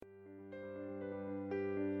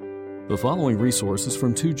The following resources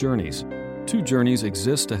from Two Journeys. Two Journeys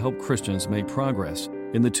exists to help Christians make progress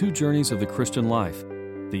in the two journeys of the Christian life,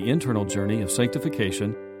 the internal journey of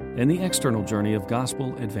sanctification and the external journey of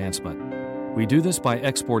gospel advancement. We do this by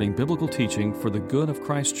exporting biblical teaching for the good of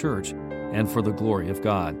Christ's church and for the glory of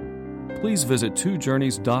God. Please visit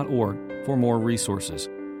twojourneys.org for more resources.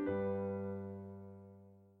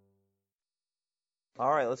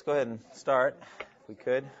 All right, let's go ahead and start, if we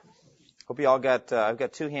could. Hope you all got, I've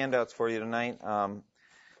got two handouts for you tonight.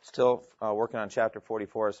 Still working on chapter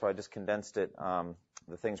 44, so I just condensed it,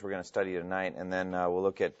 the things we're going to study tonight, and then we'll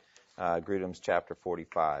look at Grudem's chapter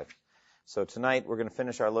 45. So tonight we're going to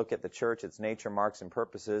finish our look at the church, its nature, marks, and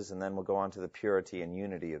purposes, and then we'll go on to the purity and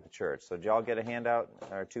unity of the church. So did y'all get a handout,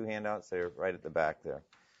 or two handouts? They're right at the back there.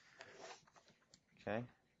 Okay.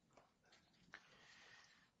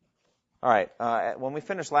 All right. When we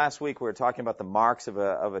finished last week, we were talking about the marks of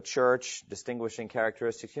a church, distinguishing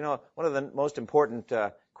characteristics. You know, one of the most important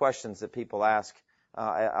questions that people ask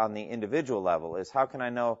on the individual level is, how can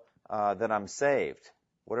I know that I'm saved?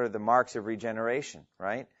 What are the marks of regeneration,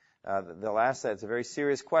 right? They'll ask that. It's a very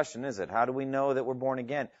serious question, is it? How do we know that we're born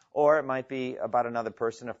again? Or it might be about another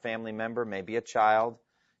person, a family member, maybe a child,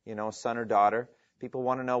 you know, son or daughter. People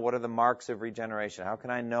want to know, what are the marks of regeneration? How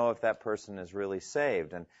can I know if that person is really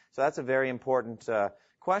saved? And so that's a very important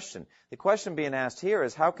question. The question being asked here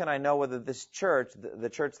is, how can I know whether this church, the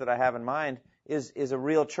church that I have in mind, is a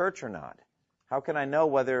real church or not? How can I know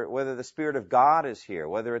whether the Spirit of God is here,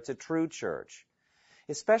 whether it's a true church?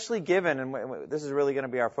 Especially given, and this is really going to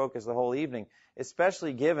be our focus the whole evening,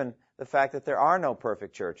 especially given the fact that there are no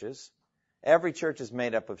perfect churches. Every church is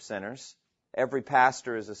made up of sinners. Every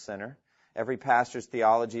pastor is a sinner. Every pastor's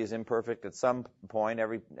theology is imperfect at some point.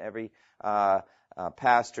 Every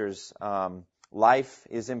pastor's life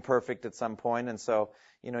is imperfect at some point. And so,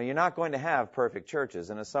 you know, you're not going to have perfect churches.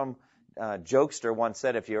 And as some jokester once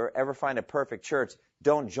said, if you ever find a perfect church,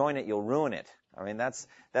 don't join it, you'll ruin it. I mean, that's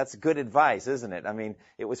good advice, isn't it? I mean,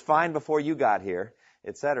 it was fine before you got here,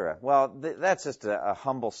 etc. Well, that's just a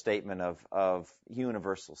humble statement of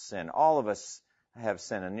universal sin. All of us have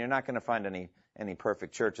sin, and you're not going to find any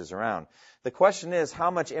perfect churches around. The question is,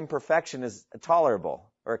 how much imperfection is tolerable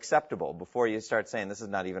or acceptable before you start saying this is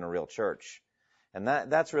not even a real church? And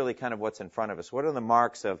that's really kind of what's in front of us. What are the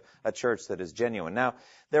marks of a church that is genuine? Now,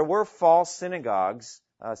 there were false synagogues.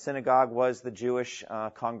 Synagogue was the Jewish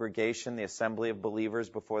congregation, the assembly of believers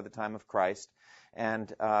before the time of Christ.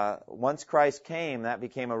 And once Christ came, that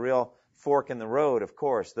became a real fork in the road, of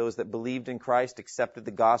course. Those that believed in Christ accepted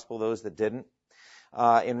the gospel, those that didn't.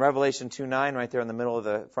 In Revelation 2:9, right there in the middle of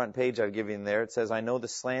the front page I've given you there, it says, I know the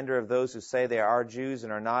slander of those who say they are Jews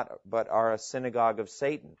and are not, but are a synagogue of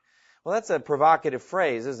Satan. Well, that's a provocative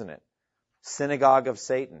phrase, isn't it? Synagogue of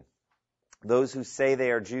Satan. Those who say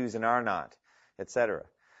they are Jews and are not, etc.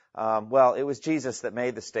 Well, it was Jesus that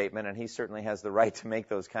made the statement, and he certainly has the right to make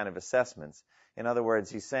those kind of assessments. In other words,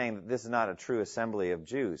 he's saying that this is not a true assembly of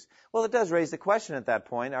Jews. Well, it does raise the question at that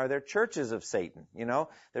point, are there churches of Satan? You know,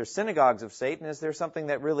 there's synagogues of Satan. Is there something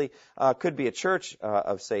that really could be a church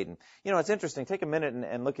of Satan? You know, it's interesting. Take a minute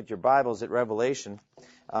and look at your Bibles at Revelation.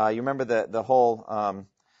 You remember the whole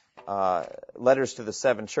letters to the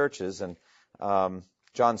seven churches, and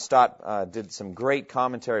John Stott did some great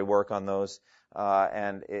commentary work on those,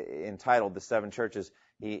 and entitled The Seven Churches.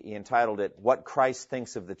 He entitled it, What Christ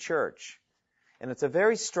Thinks of the Church. And it's a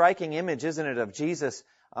very striking image, isn't it, of Jesus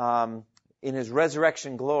in his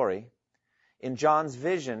resurrection glory, in John's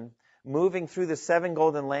vision, moving through the seven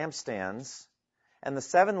golden lampstands. And the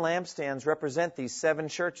seven lampstands represent these seven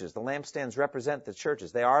churches. The lampstands represent the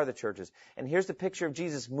churches. They are the churches. And here's the picture of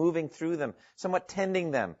Jesus moving through them, somewhat tending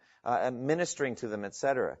them, ministering to them,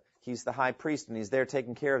 etc. He's the high priest, and he's there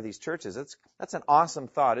taking care of these churches. That's an awesome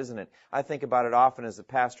thought, isn't it? I think about it often as the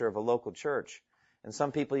pastor of a local church. And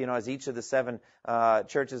some people, you know, as each of the seven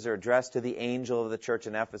churches are addressed to the angel of the church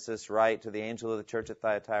in Ephesus, right, to the angel of the church at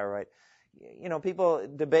Thyatira, right, you know, people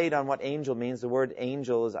debate on what angel means. The word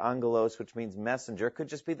angel is angelos, which means messenger. It could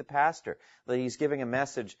just be the pastor, that he's giving a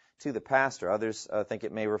message to the pastor. Others think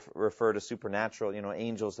it may refer to supernatural, you know,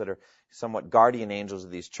 angels that are somewhat guardian angels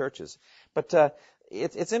of these churches. But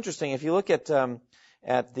it's interesting. If you look at the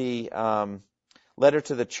letter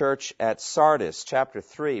to the church at Sardis, chapter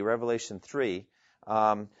 3, Revelation 3,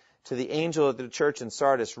 to the angel of the church in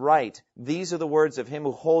Sardis, write, these are the words of him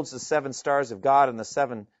who holds the seven stars of God and the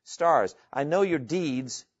seven stars. I know your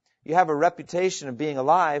deeds. You have a reputation of being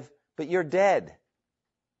alive, but you're dead.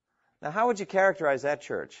 Now, how would you characterize that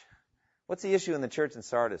church? What's the issue in the church in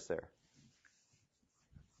Sardis there?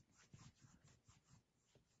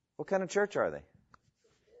 What kind of church are they?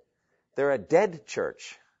 They're a dead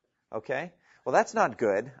church. Okay? Well, that's not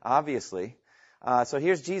good, obviously. So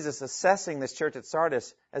here's Jesus assessing this church at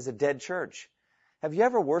Sardis as a dead church. Have you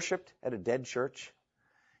ever worshiped at a dead church?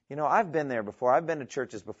 You know, I've been there before. I've been to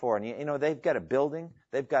churches before. And, you know, they've got a building.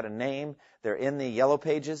 They've got a name. They're in the yellow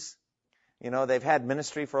pages. You know, they've had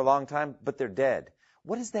ministry for a long time, but they're dead.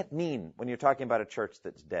 What does that mean when you're talking about a church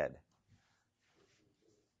that's dead?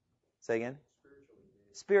 Say again?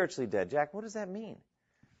 Spiritually dead. Jack, what does that mean?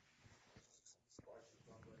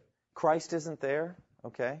 Christ isn't there?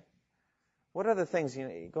 Okay. What other things?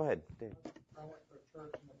 Go ahead, Dave. I went to a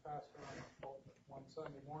church and the pastor on the pulpit one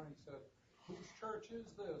Sunday morning said, "Whose church is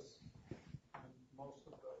this?" And most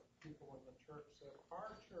of the people in the church said,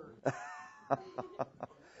 "Our church."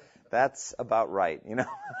 That's about right, you know.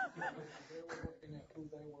 They were looking at who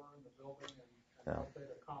they were in the building and what they'd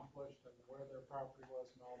accomplished and where their property was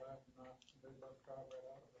and all that, and they left God right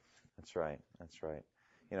out of it. That's right. That's right.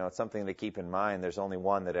 You know, it's something to keep in mind. There's only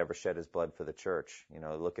one that ever shed his blood for the church. You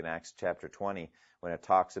know, look in Acts chapter 20 when it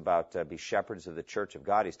talks about be shepherds of the church of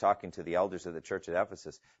God. He's talking to the elders of the church at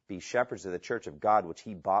Ephesus. Be shepherds of the church of God, which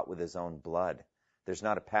he bought with his own blood. There's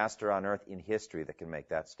not a pastor on earth in history that can make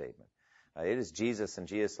that statement. It is Jesus and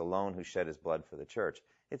Jesus alone who shed his blood for the church.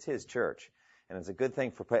 It's his church. And it's a good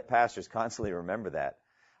thing for pastors constantly remember that.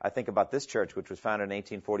 I think about this church, which was founded in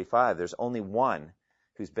 1845. There's only one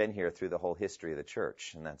who's been here through the whole history of the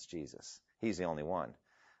church, and that's Jesus. He's the only one.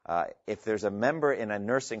 If there's a member in a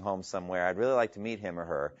nursing home somewhere, I'd really like to meet him or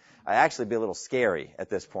her. I'd actually be a little scary at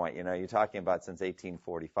this point. You know, you're talking about since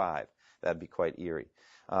 1845. That'd be quite eerie.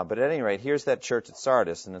 But at any rate, here's that church at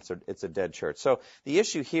Sardis, and it's a dead church. So the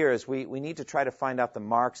issue here is we need to try to find out the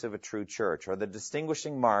marks of a true church, or the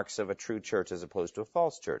distinguishing marks of a true church as opposed to a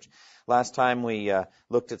false church. Last time we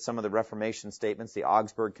looked at some of the Reformation statements, the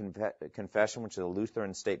Augsburg Confession, which is a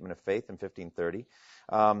Lutheran statement of faith in 1530.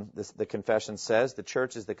 The confession says, the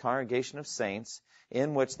church is the congregation of saints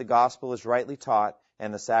in which the gospel is rightly taught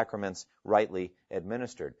and the sacraments rightly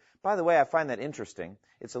administered. By the way, I find that interesting.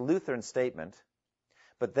 It's a Lutheran statement,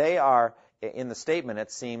 but they are, in the statement,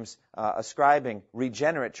 it seems, ascribing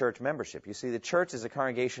regenerate church membership. You see, the church is a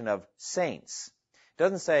congregation of saints. It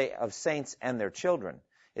doesn't say of saints and their children.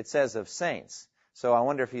 It says of saints. So I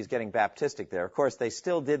wonder if he's getting Baptistic there. Of course, they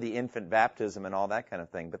still did the infant baptism and all that kind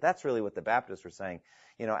of thing, but that's really what the Baptists were saying.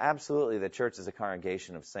 You know, absolutely, the church is a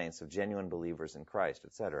congregation of saints, of genuine believers in Christ,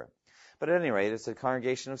 etc. But at any rate, it's a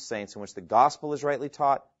congregation of saints in which the gospel is rightly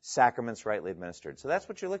taught, sacraments rightly administered. So that's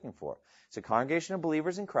what you're looking for. It's a congregation of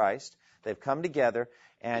believers in Christ. They've come together,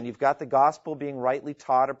 and you've got the gospel being rightly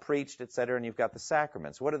taught or preached, etc., and you've got the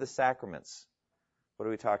sacraments. What are the sacraments? What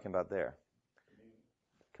are we talking about there?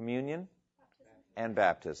 Communion and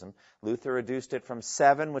baptism. Luther reduced it from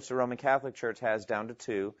 7, which the Roman Catholic Church has, down to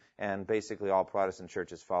 2, and basically all Protestant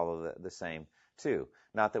churches follow the same 2.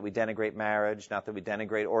 Not that we denigrate marriage, not that we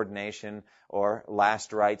denigrate ordination or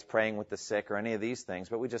last rites, praying with the sick, or any of these things,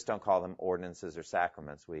 but we just don't call them ordinances or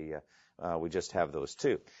sacraments. We just have those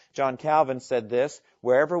 2. John Calvin said this: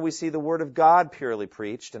 wherever we see the Word of God purely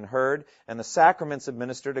preached and heard, and the sacraments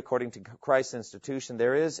administered according to Christ's institution,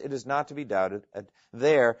 it is not to be doubted,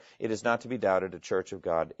 a church of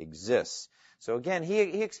God exists. So again, he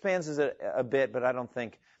expands it a bit, but I don't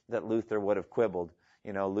think that Luther would have quibbled.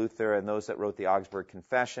 You know, Luther and those that wrote the Augsburg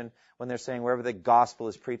Confession, when they're saying wherever the gospel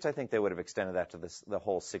is preached, I think they would have extended that to the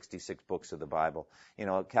whole 66 books of the Bible. You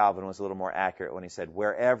know, Calvin was a little more accurate when he said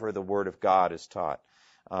wherever the Word of God is taught,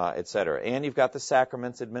 etc. And you've got the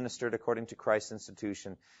sacraments administered according to Christ's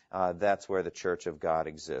institution. That's where the Church of God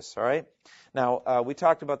exists. All right? Now, we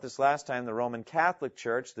talked about this last time. The Roman Catholic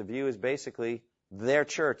Church, the view is basically their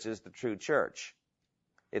church is the true church.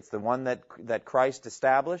 It's the one that Christ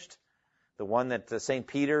established. The one that St.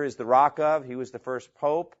 Peter is the rock of. He was the first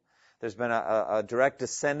pope. There's been a direct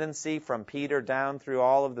descendancy from Peter down through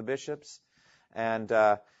all of the bishops. And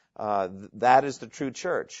that is the true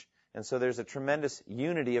church. And so there's a tremendous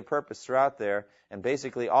unity of purpose throughout there. And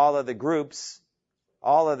basically all other groups,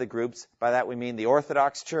 by that we mean the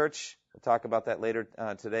Orthodox Church. We'll talk about that later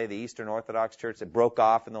today, the Eastern Orthodox Church that broke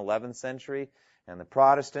off in the 11th century. And the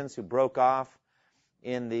Protestants who broke off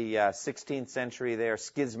in the 16th century. They are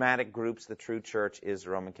schismatic groups. The true church is the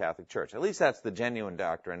Roman Catholic Church. At least that's the genuine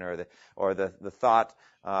doctrine, or the thought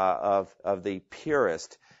of the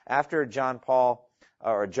purist. After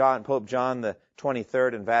Pope John the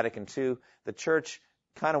 23rd in Vatican II, the church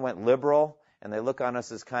kind of went liberal, and they look on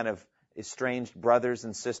us as kind of estranged brothers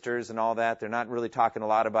and sisters and all that. They're not really talking a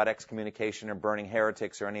lot about excommunication or burning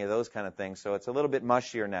heretics or any of those kind of things. So it's a little bit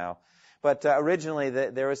mushier now. But originally,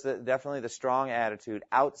 there was definitely the strong attitude,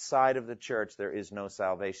 outside of the church, there is no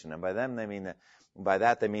salvation. And by them, they mean By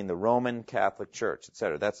that they mean the Roman Catholic Church,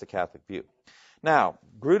 etc. That's the Catholic view. Now,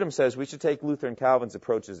 Grudem says we should take Luther and Calvin's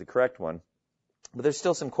approach as the correct one, but there's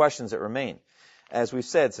still some questions that remain. As we've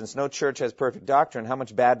said, since no church has perfect doctrine, how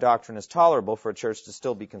much bad doctrine is tolerable for a church to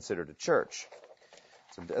still be considered a church?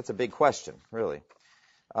 So that's a big question, really.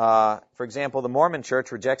 For example, the Mormon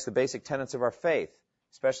Church rejects the basic tenets of our faith,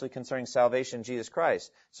 especially concerning salvation in Jesus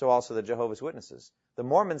Christ. So also the Jehovah's Witnesses. The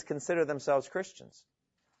Mormons consider themselves Christians.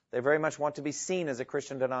 They very much want to be seen as a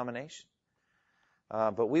Christian denomination.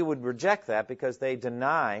 But we would reject that because they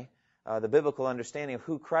deny the biblical understanding of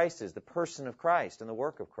who Christ is, the person of Christ and the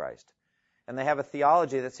work of Christ. And they have a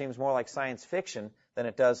theology that seems more like science fiction than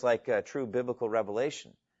it does like true biblical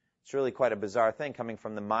revelation. It's really quite a bizarre thing coming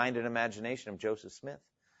from the mind and imagination of Joseph Smith,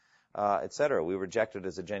 etc. We reject it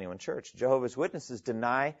as a genuine church. Jehovah's Witnesses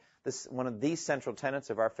deny one of these central tenets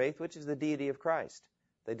of our faith, which is the deity of Christ.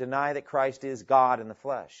 They deny that Christ is God in the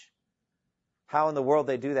flesh. How in the world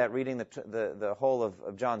they do that reading the whole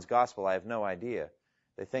of John's Gospel, I have no idea.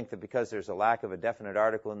 They think that because there's a lack of a definite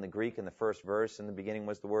article in the Greek in the first verse, in the beginning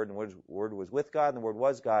was the Word, and the Word was with God, and the Word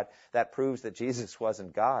was God, that proves that Jesus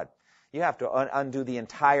wasn't God. You have to undo the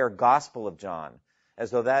entire Gospel of John,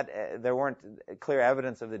 as though there weren't clear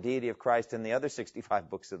evidence of the deity of Christ in the other 65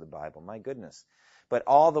 books of the Bible. My goodness. But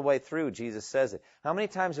all the way through, Jesus says it. How many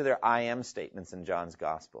times are there I am statements in John's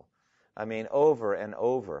Gospel? I mean, over and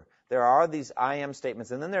over. There are these I am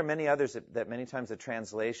statements, and then there are many others that many times the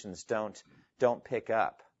translations don't pick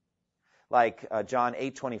up. Like John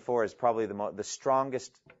 8:24 is probably the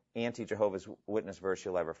strongest anti-Jehovah's Witness verse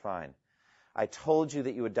you'll ever find. I told you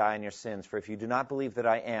that you would die in your sins, for if you do not believe that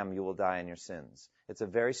I am, you will die in your sins. It's a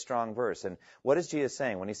very strong verse. And what is Jesus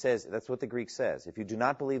saying when he says, that's what the Greek says, if you do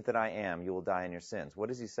not believe that I am, you will die in your sins.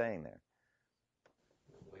 What is he saying there?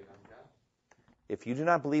 If you do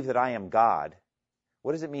not believe that I am God,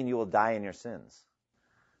 what does it mean you will die in your sins?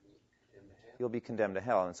 You'll be condemned to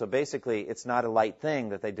hell. And so basically, it's not a light thing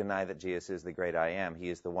that they deny that Jesus is the great I am. He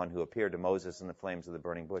is the one who appeared to Moses in the flames of the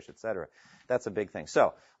burning bush, etc. That's a big thing.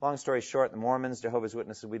 So, long story short, the Mormons, Jehovah's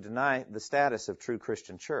Witnesses, we deny the status of true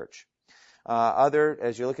Christian church.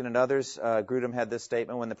 As you're looking at others, Grudem had this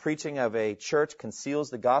statement: when the preaching of a church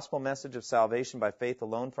conceals the gospel message of salvation by faith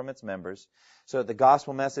alone from its members, so that the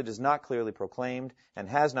gospel message is not clearly proclaimed and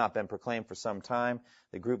has not been proclaimed for some time,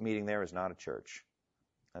 the group meeting there is not a church.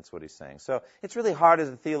 That's what he's saying. So it's really hard as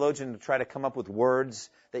a theologian to try to come up with words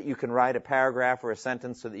that you can write a paragraph or a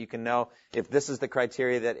sentence so that you can know if this is the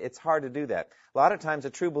criteria. That it's hard to do that. A lot of times a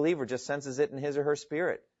true believer just senses it in his or her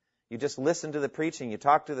spirit. You just listen to the preaching, you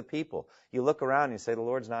talk to the people, you look around and you say, the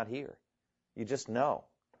Lord's not here. You just know.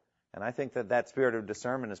 And I think that spirit of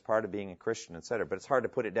discernment is part of being a Christian, etc. But it's hard to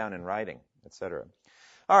put it down in writing, etc.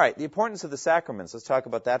 All right, the importance of the sacraments. Let's talk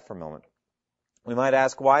about that for a moment. We might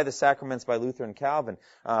ask why the sacraments by Luther and Calvin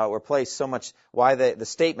were placed so much, why the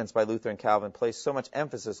statements by Luther and Calvin placed so much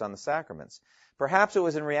emphasis on the sacraments. Perhaps it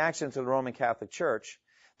was in reaction to the Roman Catholic Church.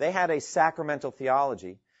 They had a sacramental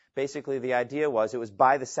theology. Basically, the idea was it was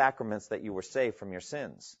by the sacraments that you were saved from your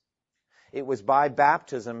sins. It was by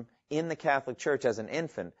baptism in the Catholic Church as an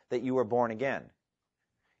infant that you were born again.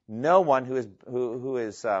 No one who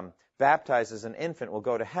is baptized as an infant will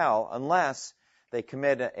go to hell unless they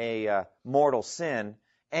commit a mortal sin,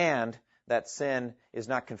 and that sin is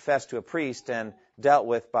not confessed to a priest and dealt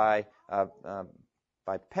with by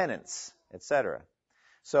penance, etc.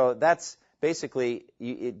 So that's basically,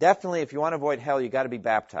 definitely if you want to avoid hell, you've got to be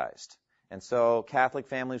baptized. And so Catholic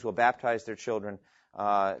families will baptize their children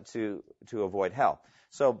to avoid hell.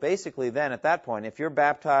 So basically then at that point, if you're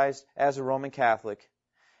baptized as a Roman Catholic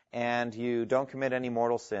and you don't commit any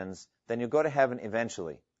mortal sins, then you'll go to heaven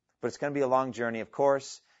eventually. But it's going to be a long journey, of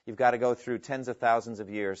course. You've got to go through tens of thousands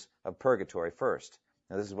of years of purgatory first.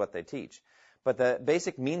 Now, this is what they teach. But the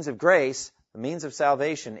basic means of grace, the means of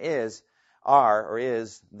salvation is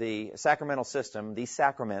the sacramental system, these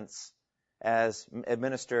sacraments, as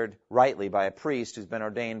administered rightly by a priest who's been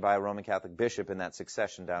ordained by a Roman Catholic bishop in that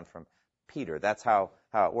succession down from Peter. That's how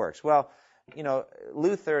it works. Well,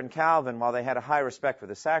 Luther and Calvin, while they had a high respect for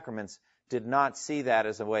the sacraments, did not see that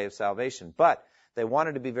as a way of salvation. But they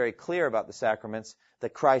wanted to be very clear about the sacraments,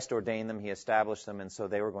 that Christ ordained them, He established them, and so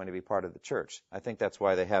they were going to be part of the church. I think that's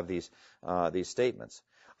why they have these statements.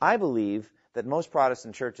 I believe that most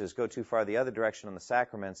Protestant churches go too far the other direction on the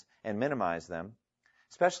sacraments and minimize them,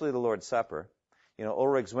 especially the Lord's Supper.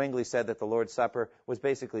 Ulrich Zwingli said that the Lord's Supper was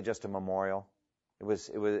basically just a memorial. He was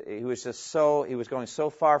going so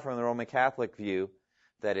far from the Roman Catholic view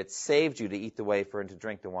that it saved you to eat the wafer and to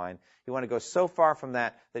drink the wine. You want to go so far from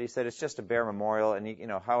that he said it's just a bare memorial,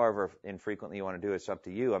 and however infrequently you want to do it, it's up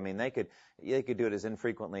to you. I mean, they could do it as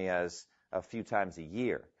infrequently as a few times a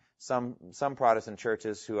year. Some Protestant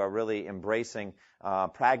churches who are really embracing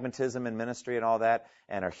pragmatism in ministry and all that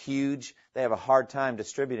and are huge, they have a hard time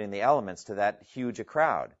distributing the elements to that huge a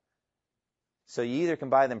crowd. So you either can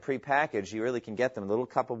buy them prepackaged, you really can get them a little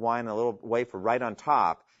cup of wine and a little wafer right on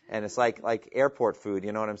top, and it's like airport food,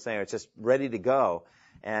 you know what I'm saying? It's just ready to go,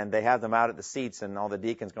 and they have them out at the seats, and all the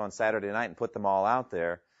deacons go on Saturday night and put them all out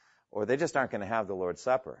there, or they just aren't going to have the Lord's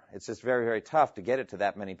Supper. It's just very, very tough to get it to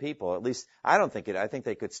that many people. At least I don't think it. I think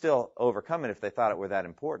they could still overcome it if they thought it were that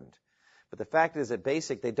important. But the fact is, at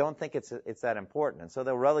basic, they don't think it's that important, and so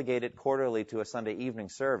they'll relegate it quarterly to a Sunday evening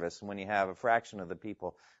service when you have a fraction of the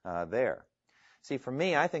people there. See, for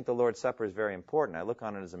me, I think the Lord's Supper is very important. I look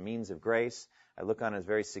on it as a means of grace. I look on it as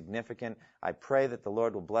very significant. I pray that the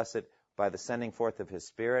Lord will bless it by the sending forth of His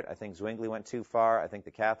Spirit. I think Zwingli went too far. I think the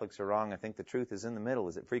Catholics are wrong. I think the truth is in the middle,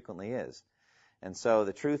 as it frequently is. And so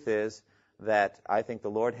the truth is that I think the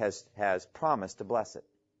Lord has promised to bless it.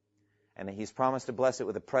 And He's promised to bless it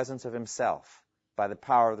with the presence of Himself by the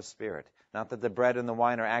power of the Spirit. Not that the bread and the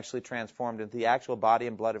wine are actually transformed into the actual body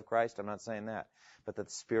and blood of Christ. I'm not saying that. But that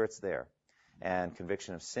the Spirit's there. And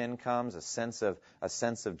conviction of sin comes, a sense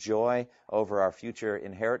of joy over our future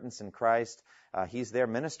inheritance in Christ. He's there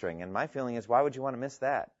ministering, and my feeling is, why would you want to miss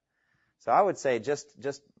that? So I would say just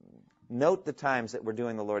note the times that we're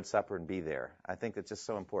doing the Lord's Supper and be there. I think that's just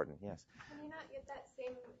so important. Yes. Can you not get that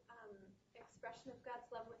same expression of God's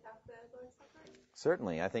love without the Lord's Supper?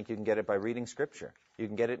 Certainly, I think you can get it by reading Scripture. You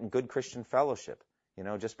can get it in good Christian fellowship,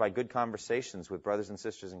 just by good conversations with brothers and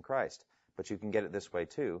sisters in Christ. But you can get it this way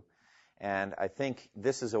too. And I think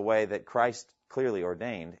this is a way that Christ clearly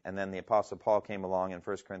ordained. And then the Apostle Paul came along in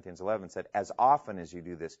 1 Corinthians 11 and said, as often as you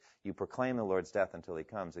do this, you proclaim the Lord's death until He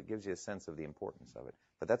comes. It gives you a sense of the importance of it.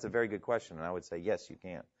 But that's a very good question, and I would say, yes, you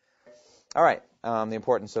can. All right, the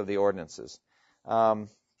importance of the ordinances. The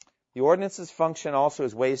ordinances function also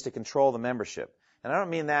as ways to control the membership. And I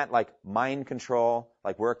don't mean that like mind control,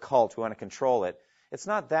 like we're a cult, we want to control it. It's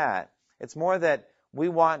not that. It's more that we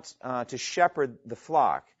want to shepherd the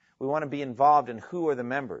flock. We want to be involved in who are the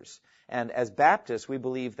members. And as Baptists, we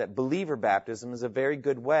believe that believer baptism is a very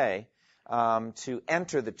good way to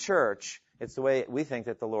enter the church. It's the way we think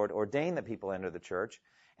that the Lord ordained that people enter the church.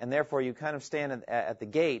 And therefore, you kind of stand at the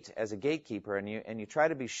gate as a gatekeeper, and you try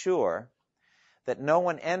to be sure that no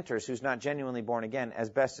one enters who's not genuinely born again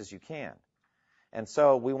as best as you can. And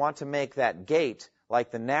so we want to make that gate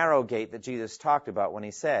like the narrow gate that Jesus talked about when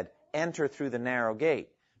He said, enter through the narrow gate.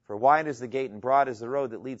 For wide is the gate and broad is the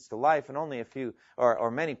road that leads to life, and only a few,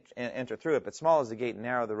 or many enter through it, but small is the gate and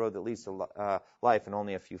narrow the road that leads to life, and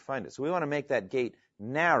only a few find it. So we want to make that gate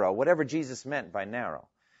narrow, whatever Jesus meant by narrow.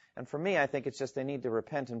 And for me, I think it's just they need to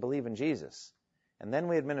repent and believe in Jesus. And then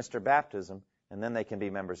we administer baptism, and then they can be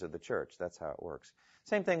members of the church. That's how it works.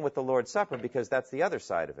 Same thing with the Lord's Supper, because that's the other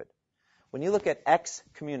side of it. When you look at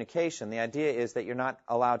excommunication, the idea is that you're not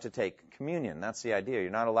allowed to take communion. That's the idea. You're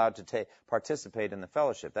not allowed to participate in the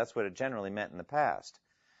fellowship. That's what it generally meant in the past.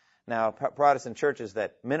 Now, Protestant churches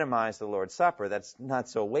that minimize the Lord's Supper, that's not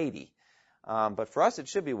so weighty. But for us, it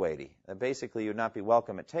should be weighty. Basically, you'd not be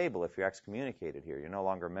welcome at table if you're excommunicated here. You're no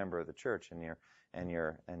longer a member of the church, and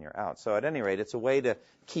you're out. So at any rate, it's a way to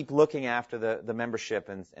keep looking after the membership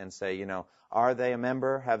and say, are they a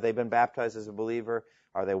member? Have they been baptized as a believer?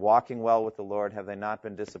 Are they walking well with the Lord? Have they not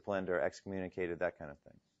been disciplined or excommunicated? That kind of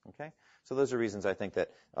thing. Okay? So those are reasons I think that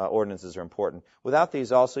ordinances are important. Without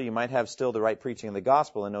these also, you might have still the right preaching of the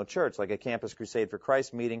gospel and no church, like a Campus Crusade for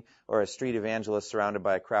Christ meeting or a street evangelist surrounded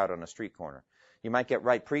by a crowd on a street corner. You might get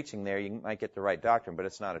right preaching there, you might get the right doctrine, but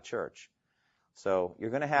it's not a church. So you're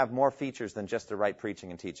going to have more features than just the right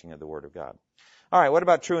preaching and teaching of the Word of God. All right, what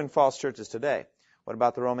about true and false churches today? What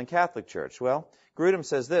about the Roman Catholic Church? Well, Grudem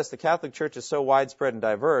says this, the Catholic Church is so widespread and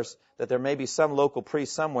diverse that there may be some local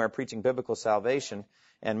priest somewhere preaching biblical salvation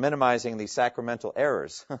and minimizing the sacramental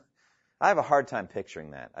errors. I have a hard time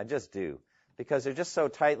picturing that. I just do. Because they're just so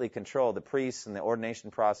tightly controlled, the priests and the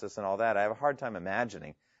ordination process and all that. I have a hard time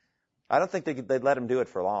imagining. I don't think they'd let him do it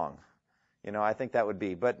for long. I think that would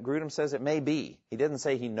be. But Grudem says it may be. He didn't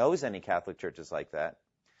say he knows any Catholic churches like that.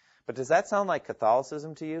 But does that sound like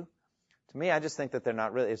Catholicism to you? To me, I just think that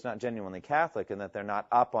it's not genuinely Catholic and that they're not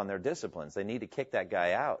up on their disciplines. They need to kick that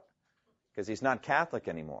guy out because he's not Catholic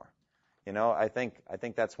anymore. I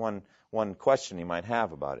think that's one question you might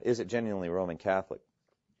have about it. Is it genuinely Roman Catholic?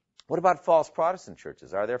 What about false Protestant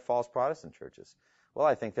churches? Are there false Protestant churches? Well,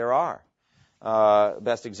 I think there are.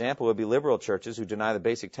 Best example would be liberal churches who deny the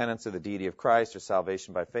basic tenets of the deity of Christ or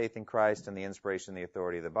salvation by faith in Christ and the inspiration and the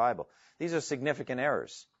authority of the Bible. These are significant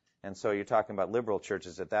errors. And so you're talking about liberal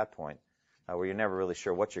churches at that point, where you're never really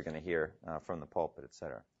sure what you're going to hear from the pulpit,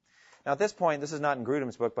 etc. Now, at this point, this is not in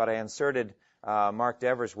Grudem's book, but I inserted Mark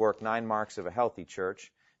Dever's work, 9 Marks of a Healthy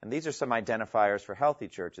Church. And these are some identifiers for healthy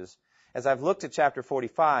churches. As I've looked at chapter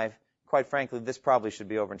 45, quite frankly, this probably should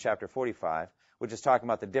be over in chapter 45, which is talking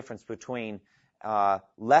about the difference between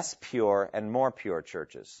less pure and more pure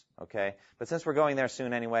churches. Okay? But since we're going there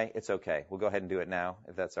soon anyway, it's okay. We'll go ahead and do it now,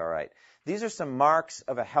 if that's all right. These are some marks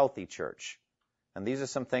of a healthy church. And these are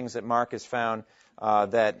some things that Mark has found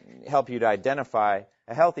that help you to identify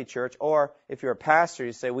a healthy church. Or if you're a pastor,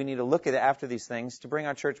 you say, we need to look at it after these things to bring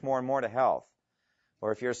our church more and more to health.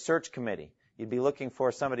 Or if you're a search committee, you'd be looking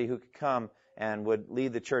for somebody who could come and would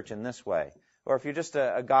lead the church in this way. Or if you're just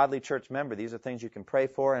a godly church member, these are things you can pray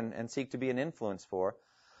for and seek to be an influence for,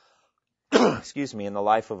 excuse me, in the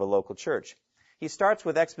life of a local church. He starts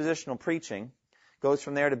with expositional preaching, goes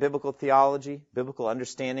from there to biblical theology, biblical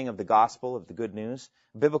understanding of the gospel, of the good news,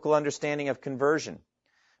 biblical understanding of conversion,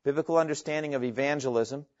 biblical understanding of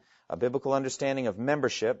evangelism, a biblical understanding of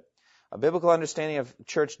membership, a biblical understanding of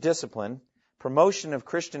church discipline, promotion of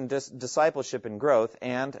Christian discipleship and growth,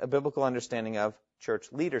 and a biblical understanding of church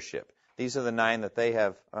leadership. These are the 9 that they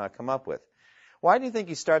have come up with. Why do you think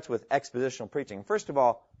he starts with expositional preaching? First of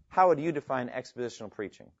all, how would you define expositional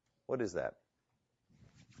preaching? What is that?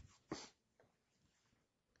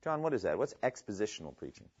 John, what is that? What's expositional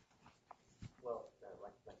preaching? Well,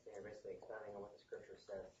 like they're basically expounding on what the Scripture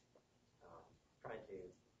says, trying to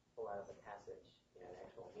pull out of the passage, an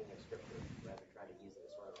actual meaning of Scripture, rather than trying to use it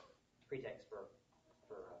as sort of a pretext for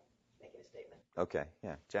making a statement. Okay,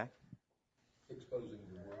 yeah. Jack? Exposing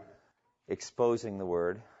the word. Exposing the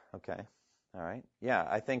word. Okay, all right. Yeah,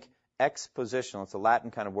 I think expositional, it's a Latin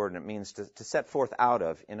kind of word, and it means to set forth out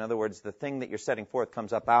of. In other words, the thing that you're setting forth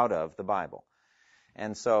comes up out of the Bible.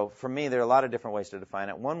 And so, for me, there are a lot of different ways to define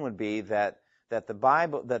it. One would be that the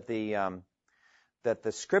Bible, that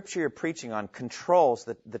the Scripture you're preaching on controls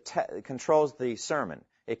controls the sermon.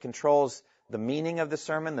 It controls the meaning of the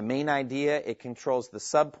sermon, the main idea. It controls the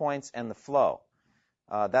subpoints and the flow.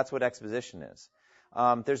 That's what exposition is.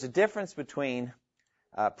 There's a difference between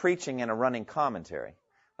preaching and a running commentary.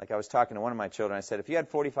 Like I was talking to one of my children, I said, if you had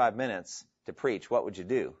 45 minutes to preach, what would you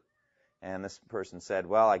do? And this person said,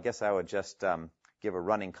 well, I guess I would just give a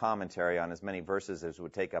running commentary on as many verses as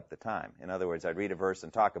would take up the time. In other words, I'd read a verse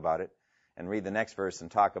and talk about it, and read the next verse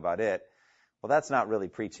and talk about it. Well, that's not really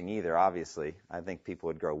preaching either, obviously. I think people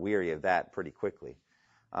would grow weary of that pretty quickly.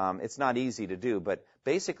 It's not easy to do, but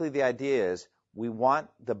basically the idea is we want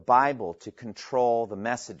the Bible to control the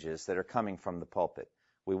messages that are coming from the pulpit.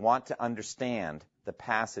 We want to understand the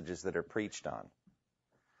passages that are preached on.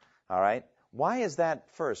 All right? Why is that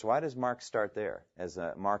first? Why does Mark start there as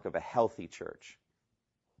a mark of a healthy church?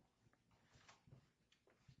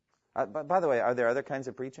 By the way, are there other kinds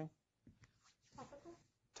of preaching? Topical.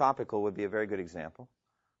 Topical would be a very good example.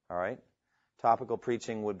 All right? Topical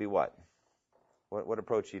preaching would be what? What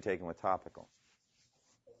approach are you taking with topical?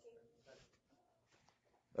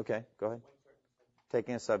 Okay, go ahead.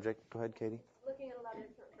 Taking a subject. Go ahead, Katie. Looking at a lot of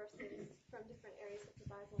different verses from different areas of the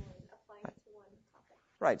Bible and applying it to one topic.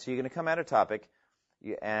 Right, so you're going to come at a topic,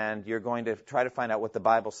 and you're going to try to find out what the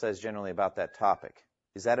Bible says generally about that topic.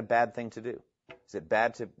 Is that a bad thing to do? Is it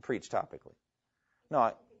bad to preach topically?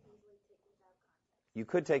 No, you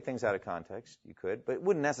could take things out of context. You could, but it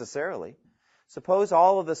wouldn't necessarily. Suppose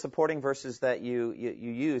all of the supporting verses that you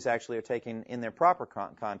use actually are taken in their proper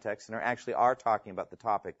context and are talking about the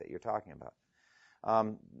topic that you're talking about.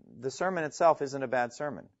 The sermon itself isn't a bad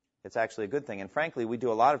sermon. It's actually a good thing. And frankly, we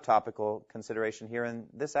do a lot of topical consideration here in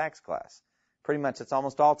this Acts class. Pretty much it's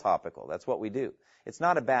almost all topical. That's what we do. It's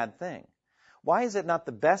not a bad thing. Why is it not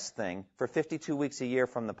the best thing for 52 weeks a year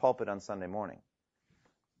from the pulpit on Sunday morning?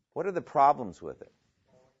 What are the problems with it?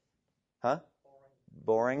 Huh?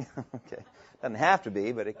 Boring? Okay. Doesn't have to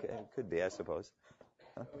be, but it could be, I suppose.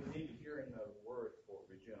 Huh? We need hearing the word for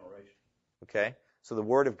regeneration. Okay. So the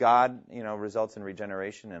word of God, results in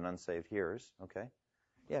regeneration in unsaved hearers. Okay.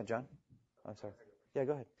 Yeah, John? I'm sorry. Yeah,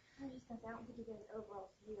 go ahead. I was just going to say, I don't think you get an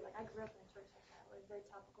overall view. Like, I grew up in a church like that, where it was very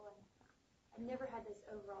topical, and I never had this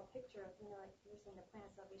overall picture of, like you're saying, the plan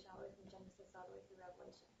of salvation all the way from Genesis all the way through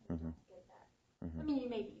Revelation. You don't get that. I mean,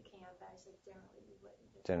 maybe you can, but I said generally you wouldn't.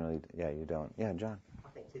 Generally, yeah, you don't. Yeah, John?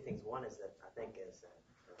 I think two things. One is that I think as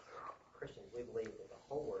Christians, we believe that the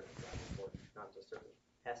whole Word of God is important, not just certain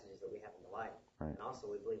passages that we happen to like. Right. And also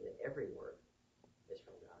we believe that every word is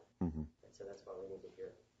from God. Mm-hmm. And so that's why we need to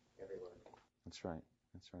hear every word. That's right.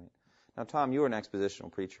 That's right. Now, Tom, you were an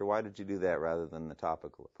expositional preacher. Why did you do that rather than the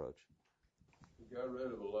topical approach? We got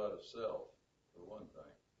rid of a lot of self, for one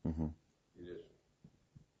thing. Mm-hmm. You just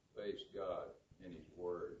face God in His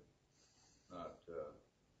Word, not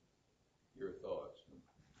your thoughts. And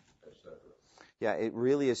that's Yeah, it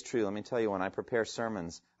really is true. Let me tell you, when I prepare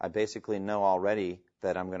sermons, I basically know already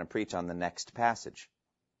that I'm going to preach on the next passage.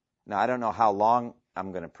 Now, I don't know how long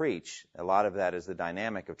I'm going to preach. A lot of that is the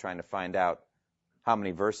dynamic of trying to find out how many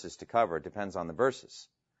verses to cover. It depends on the verses.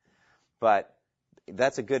 But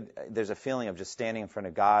there's a feeling of just standing in front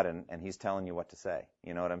of God and He's telling you what to say.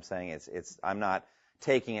 You know what I'm saying? I'm not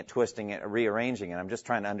taking it, twisting it, rearranging it. I'm just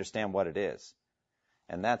trying to understand what it is.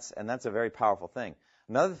 And that's a very powerful thing.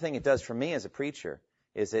 Another thing it does for me as a preacher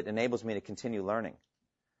is it enables me to continue learning.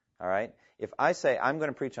 All right? If I say I'm going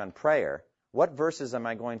to preach on prayer, what verses am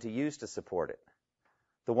I going to use to support it?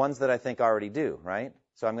 The ones that I think already do, right?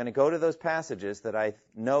 So I'm going to go to those passages that I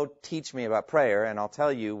know teach me about prayer, and I'll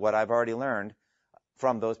tell you what I've already learned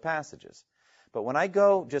from those passages. But when I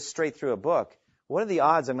go just straight through a book, what are the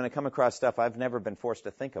odds I'm going to come across stuff I've never been forced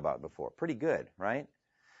to think about before? Pretty good, right?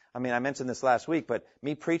 I mean, I mentioned this last week, but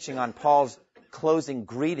me preaching on Paul's closing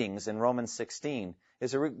greetings in Romans 16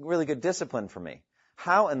 is a really good discipline for me.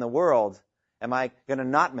 How in the world am I going to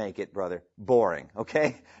not make it, brother, boring,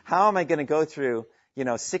 okay? How am I going to go through,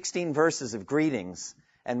 16 verses of greetings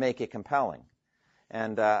and make it compelling?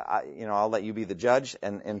 And, I'll let you be the judge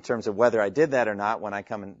in terms of whether I did that or not when I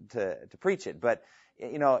come in to preach it. But,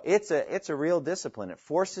 it's a real discipline. It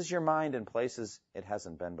forces your mind in places it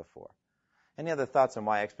hasn't been before. Any other thoughts on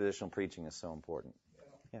why expositional preaching is so important?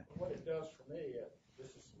 Yeah. What it does for me, this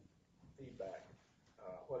is some feedback.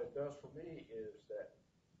 What it does for me is that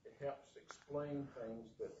it helps explain things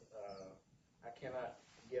that I cannot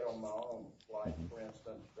get on my own. Like, for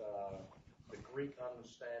instance, the Greek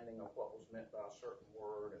understanding of what was meant by a certain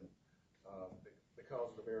word, and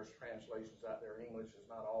because of the various translations out there, English is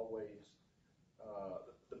not always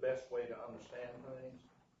the best way to understand things.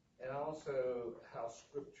 And also how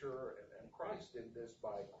Scripture, and Christ did this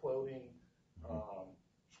by quoting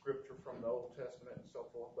Scripture from the Old Testament and so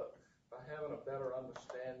forth, but by having a better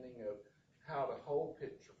understanding of how the whole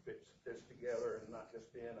picture fits together and not just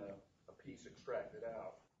being a piece extracted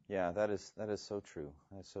out. Yeah, that is so true.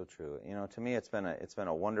 That's so true. To me, it's been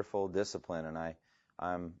a wonderful discipline, and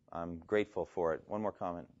I'm grateful for it. One more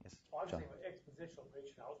comment. Yes, well, I was John. thinking with expositional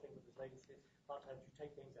preaching. I was thinking with this lady said a lot of times you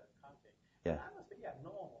take things out of context. Yeah. And I must be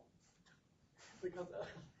abnormal because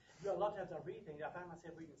a lot of times I read things, I find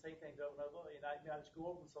myself reading the same things over and over, and I just go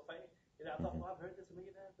over them so fast. I thought, well, I've heard this a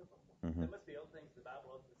million times before. There must be other things in the Bible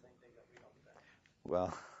other than the same things I read all the time. Well,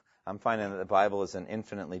 I'm finding that the Bible is an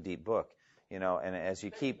infinitely deep book, and as you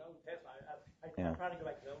keep. I'm trying to go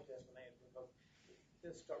back to the Old Testament because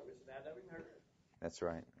this start with that. I never even heard of it.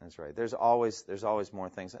 That's right. There's always more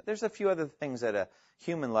things. There's a few other things at a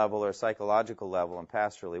human level or psychological level and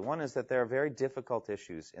pastorally. One is that there are very difficult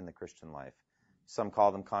issues in the Christian life. Some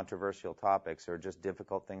call them controversial topics or just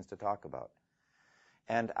difficult things to talk about.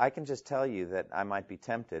 And I can just tell you that I might be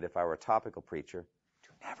tempted, if I were a topical preacher, to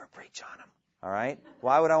never preach on them. All right?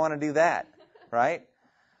 Why would I want to do that? Right?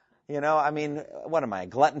 What am I, a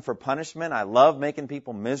glutton for punishment? I love making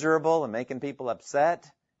people miserable and making people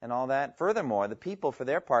upset and all that. Furthermore, the people, for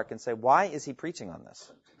their part, can say, why is he preaching on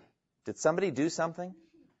this? Did somebody do something?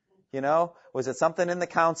 Was it something in the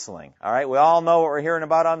counseling? All right, we all know what we're hearing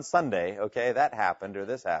about on Sunday. Okay, that happened or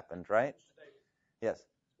this happened, right? Yes.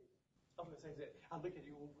 I was going to say that I look at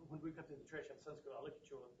you when we come to the church at Sunday school. I look at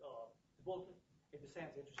your bulletin. If it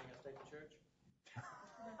sounds interesting, I stay at the church.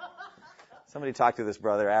 Somebody talk to this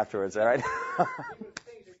brother afterwards, all right?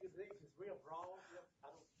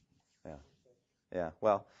 Yeah.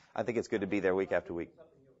 Well, I think it's good to be there week after week.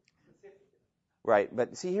 Right,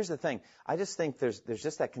 but see, here's the thing. I just think there's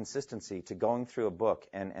just that consistency to going through a book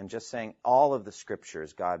and just saying all of the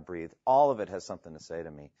Scriptures God breathed, all of it has something to say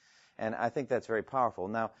to me. And I think that's very powerful.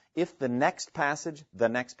 Now, if the next passage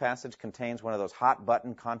contains one of those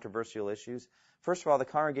hot-button controversial issues, first of all, the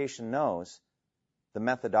congregation knows the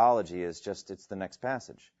methodology is just, it's the next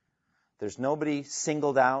passage. There's nobody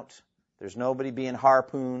singled out. There's nobody being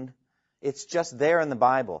harpooned. It's just there in the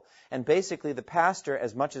Bible. And basically, the pastor,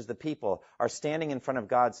 as much as the people, are standing in front of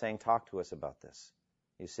God saying, talk to us about this.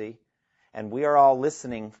 You see? And we are all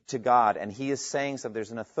listening to God, and He is saying something.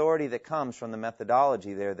 There's an authority that comes from the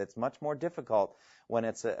methodology there that's much more difficult when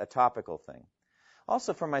it's a topical thing.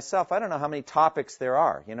 Also, for myself, I don't know how many topics there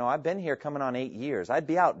are. I've been here coming on 8 years. I'd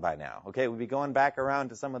be out by now. Okay, we'd be going back around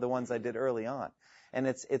to some of the ones I did early on. And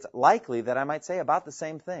it's likely that I might say about the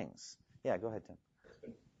same things. Yeah, go ahead, Tim. It's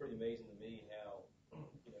been pretty amazing to me how,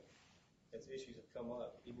 as issues have come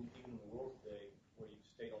up, even in the world today, where you've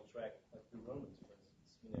stayed on track, like through Romans,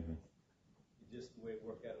 for instance, just the way it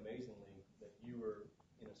worked out amazingly that you were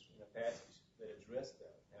in a passage that addressed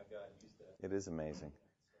that, how God used that. It is amazing.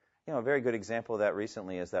 A very good example of that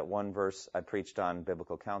recently is that one verse I preached on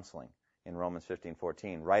biblical counseling. in Romans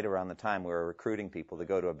 15:14, right around the time we were recruiting people to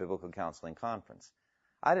go to a biblical counseling conference.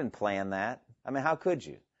 I didn't plan that. I mean, how could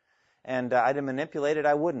you? And I didn't manipulate it.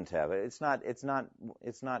 I wouldn't have. It's not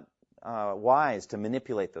wise to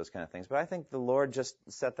manipulate those kind of things. But I think the Lord just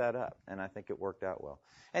set that up, and I think it worked out well.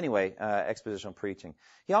 Anyway, expositional preaching.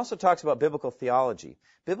 He also talks about biblical theology.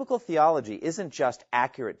 Biblical theology isn't just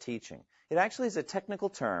accurate teaching. It actually is a technical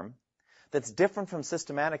term that's different from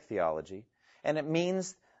systematic theology, and it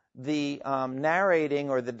means the narrating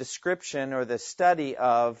or the description or the study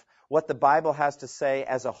of what the Bible has to say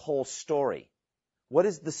as a whole story. What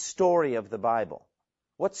is the story of the Bible?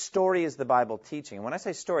 What story is the Bible teaching? And when I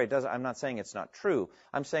say story, I'm not saying it's not true.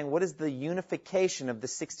 I'm saying what is the unification of the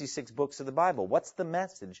 66 books of the Bible? What's the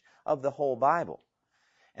message of the whole Bible?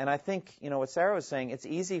 And I think, what Sarah was saying, it's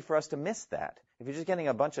easy for us to miss that. If you're just getting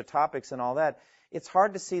a bunch of topics and all that, it's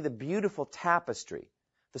hard to see the beautiful tapestry.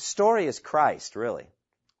 The story is Christ, really.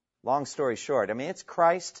 Long story short. I mean, it's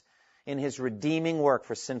Christ in his redeeming work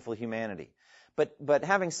for sinful humanity. But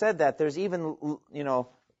having said that, there's even,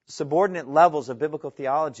 subordinate levels of biblical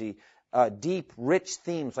theology, deep, rich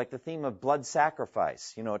themes like the theme of blood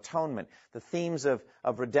sacrifice, atonement, the themes of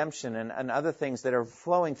redemption and other things that are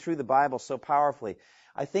flowing through the Bible so powerfully.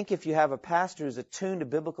 I think if you have a pastor who's attuned to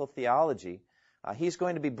biblical theology, he's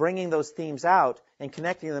going to be bringing those themes out and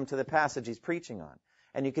connecting them to the passage he's preaching on.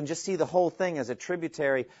 And you can just see the whole thing as a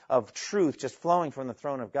tributary of truth just flowing from the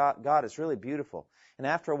throne of God. It's really beautiful. And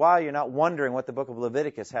after a while, you're not wondering what the book of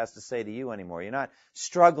Leviticus has to say to you anymore. You're not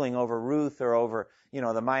struggling over Ruth or over,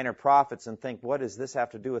 the minor prophets and think, what does this have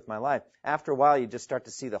to do with my life? After a while, you just start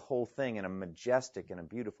to see the whole thing in a majestic and a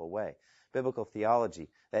beautiful way. Biblical theology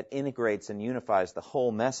that integrates and unifies the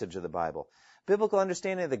whole message of the Bible. Biblical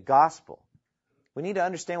understanding of the gospel. We need to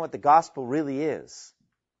understand what the gospel really is.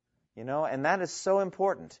 And that is so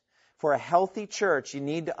important. For a healthy church, you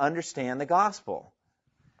need to understand the gospel.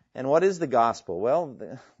 And what is the gospel? Well,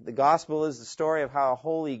 the gospel is the story of how a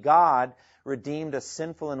holy God redeemed a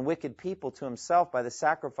sinful and wicked people to himself by the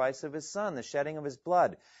sacrifice of his Son, the shedding of his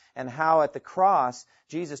blood. And how at the cross,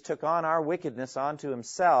 Jesus took on our wickedness onto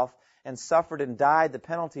himself and suffered and died the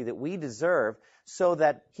penalty that we deserve so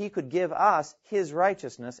that he could give us his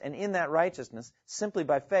righteousness. And in that righteousness, simply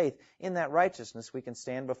by faith, in that righteousness, we can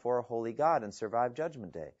stand before a holy God and survive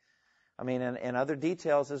Judgment Day. And other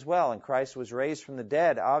details as well. And Christ was raised from the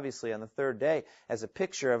dead, obviously, on the third day as a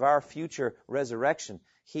picture of our future resurrection.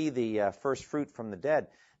 He, the first fruit from the dead.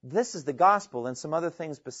 This is the gospel and some other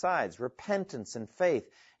things besides. Repentance and faith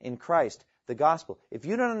in Christ, the gospel. If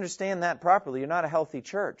you don't understand that properly, you're not a healthy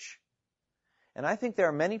church. And I think there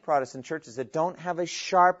are many Protestant churches that don't have a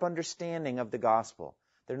sharp understanding of the gospel.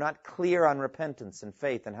 They're not clear on repentance and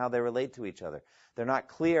faith and how they relate to each other. They're not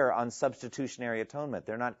clear on substitutionary atonement.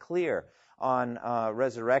 They're not clear on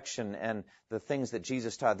resurrection and the things that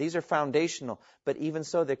Jesus taught. These are foundational, but even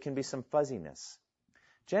so, there can be some fuzziness.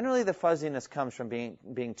 Generally, the fuzziness comes from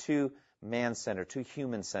being too man-centered, too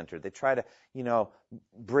human-centered. They try to,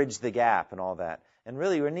 bridge the gap and all that. And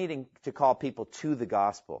really, we're needing to call people to the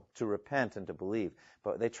gospel, to repent and to believe.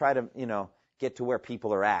 But they try to, get to where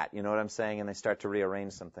people are at, you know what I'm saying? And they start to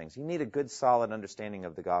rearrange some things. You need a good, solid understanding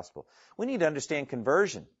of the gospel. We need to understand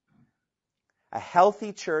conversion. A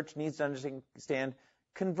healthy church needs to understand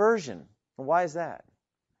conversion. And why is that?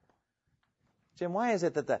 Jim, why is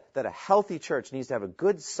it that a healthy church needs to have a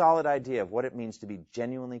good, solid idea of what it means to be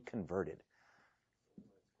genuinely converted?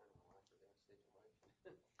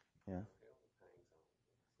 Yeah.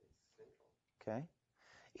 Okay.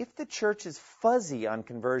 If the church is fuzzy on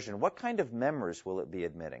conversion, what kind of members will it be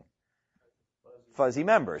admitting? Fuzzy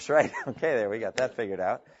members, right? Okay, there, we got that figured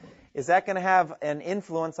out. Is that going to have an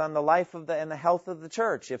influence on the life of and the health of the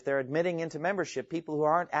church if they're admitting into membership people who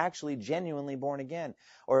aren't actually genuinely born again,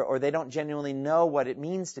 or they don't genuinely know what it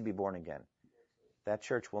means to be born again? That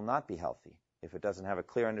church will not be healthy if it doesn't have a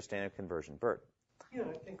clear understanding of conversion. Bert? Yeah,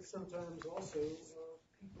 I think sometimes also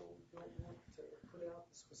people don't want to put out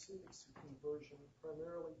the specifics of conversion,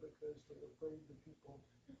 primarily because they're afraid the people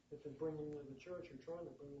that they're bringing into the church or trying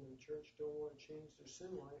to bring into the church don't want to change their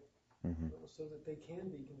sin life so that they can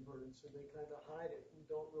be converted. So they kind of hide it and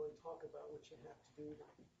don't really talk about what you have to do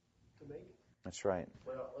to make it. That's right.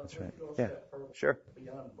 Well, let's That's right. go a Yeah. step further Sure.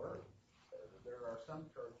 beyond birth. There are some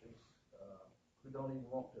churches who don't even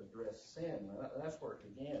want to address sin. That's where it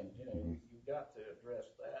began. You've got to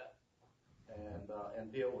address that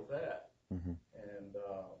and deal with that. And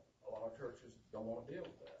a lot of churches don't want to deal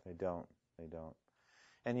with that. They don't.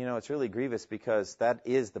 And it's really grievous because that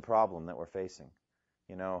is the problem that we're facing.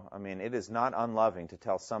 You know, I mean, it is not unloving to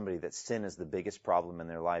tell somebody that sin is the biggest problem in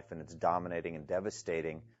their life and it's dominating and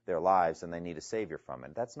devastating their lives and they need a Savior from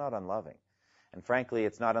it. That's not unloving. And frankly,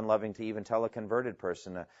 it's not unloving to even tell a converted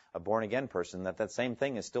person, a born-again person, that that same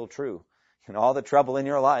thing is still true. You know, all the trouble in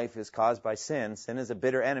your life is caused by sin. Sin is a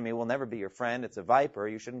bitter enemy, will never be your friend. It's a viper.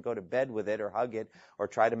 You shouldn't go to bed with it or hug it or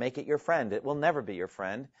try to make it your friend. It will never be your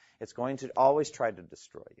friend. It's going to always try to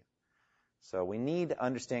destroy you. So we need to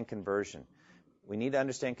understand conversion. We need to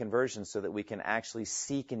understand conversion so that we can actually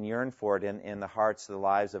seek and yearn for it in the hearts of the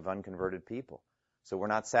lives of unconverted people. So we're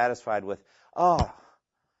not satisfied with, I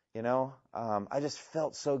just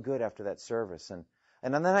felt so good after that service. And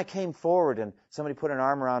then I came forward and somebody put an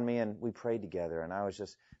arm around me and we prayed together. And I was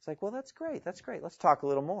just, it's like, well, that's great. That's great. Let's talk a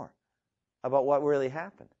little more about what really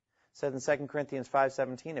happened. It says in 2 Corinthians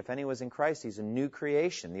 5:17, if any was in Christ, he's a new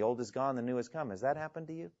creation. The old is gone, the new has come. Has that happened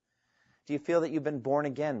to you? Do you feel that you've been born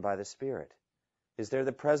again by the Spirit? Is there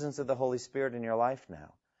the presence of the Holy Spirit in your life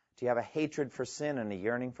now? Do you have a hatred for sin and a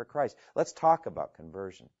yearning for Christ? Let's talk about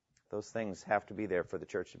conversion. Those things have to be there for the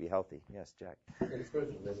church to be healthy. Yes, Jack. In the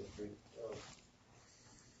prison ministry,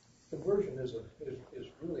 conversion is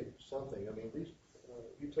really something. I mean,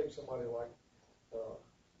 you take somebody like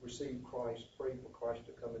received Christ, prayed for Christ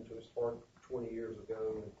to come into his heart 20 years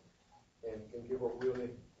ago, and can give a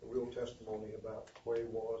real testimony about where he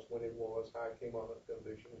was, when it was, how he came on that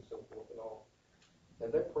conviction, and so forth and all.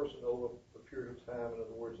 And that person, over a period of time, in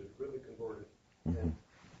other words, is really converted, and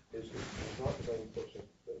is not the same person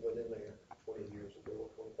that went in there 20 years ago or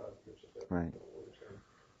 25 years ago. Right.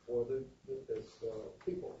 Well, there's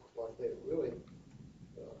people like that really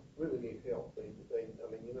need help. They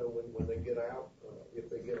when they get out, if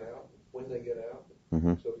they get out, when they get out,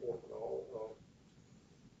 so forth and all.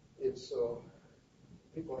 It's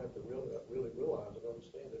people have to really realize and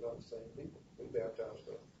understand they're not the same people. We baptized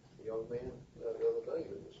a young man the other day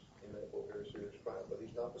who was in that for a very serious crime, but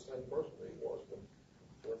he's not the same person that he was when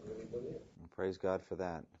he went in. Praise God for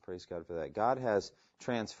that. Praise God for that. God has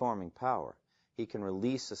transforming power. He can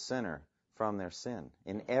release a sinner from their sin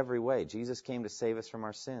in every way. Jesus came to save us from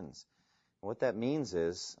our sins. And what that means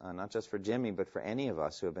is, not just for Jimmy, but for any of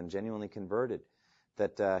us who have been genuinely converted,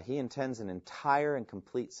 that he intends an entire and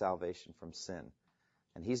complete salvation from sin.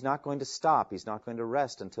 And he's not going to stop. He's not going to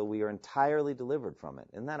rest until we are entirely delivered from it.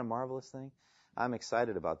 Isn't that a marvelous thing? I'm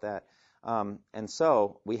excited about that. And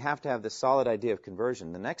so we have to have this solid idea of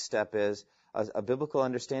conversion. The next step is a biblical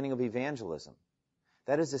understanding of evangelism.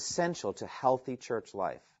 That is essential to healthy church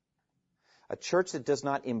life. A church that does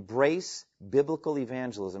not embrace biblical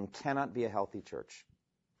evangelism cannot be a healthy church.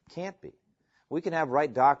 Can't be. We can have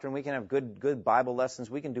right doctrine, we can have good Bible lessons,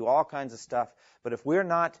 we can do all kinds of stuff, but if we're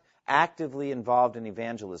not actively involved in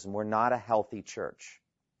evangelism, we're not a healthy church.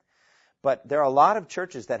 But there are a lot of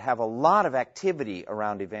churches that have a lot of activity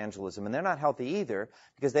around evangelism, and they're not healthy either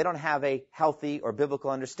because they don't have a healthy or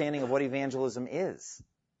biblical understanding of what evangelism is.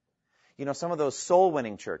 You know, some of those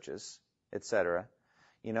soul-winning churches, etc.,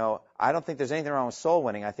 I don't think there's anything wrong with soul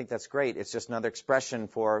winning. I think that's great. It's just another expression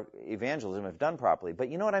for evangelism if done properly. But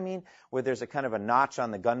you know what I mean? Where there's a kind of a notch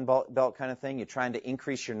on the gun belt kind of thing. You're trying to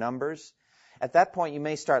increase your numbers. At that point, you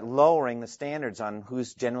may start lowering the standards on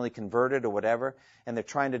who's generally converted or whatever. And they're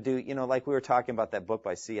trying to do, like we were talking about that book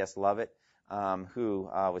by C.S. Lovett, who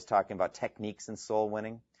was talking about techniques in soul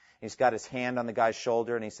winning. He's got his hand on the guy's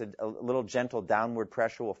shoulder, and he said a little gentle downward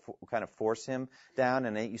pressure will kind of force him down,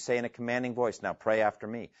 and you say in a commanding voice, now pray after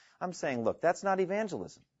me. I'm saying, look, that's not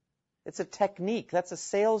evangelism. It's a technique. That's a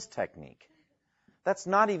sales technique. That's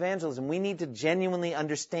not evangelism. We need to genuinely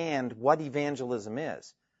understand what evangelism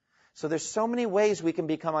is. So there's so many ways we can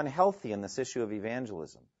become unhealthy in this issue of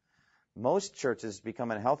evangelism. Most churches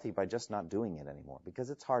become unhealthy by just not doing it anymore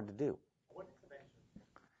because it's hard to do.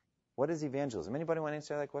 What is evangelism? Anybody want to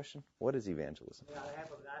answer that question? What is evangelism? Yeah, I have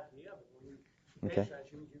an idea, but when you evangelize,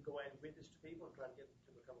 you go out and witness to people and try to get them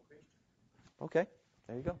to become a Christian. Okay,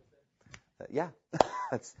 there you go. Yeah,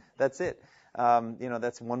 that's it.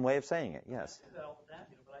 That's one way of saying it. Yes. I do that all the time,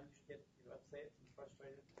 but I usually get upset and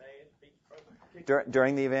frustrated, mad,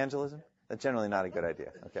 during the evangelism. That's generally not a good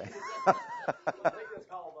idea. Okay. I think it's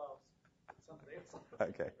called something else.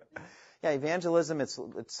 Okay. Yeah, evangelism. It's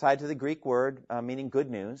tied to the Greek word meaning good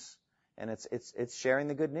news. And it's sharing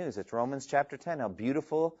the good news. It's Romans chapter 10. How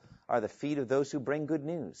beautiful are the feet of those who bring good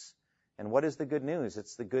news. And what is the good news?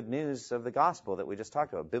 It's the good news of the gospel that we just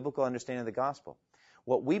talked about, biblical understanding of the gospel.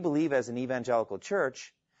 What we believe as an evangelical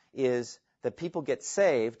church is that people get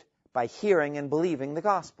saved by hearing and believing the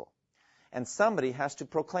gospel. And somebody has to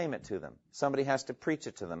proclaim it to them. Somebody has to preach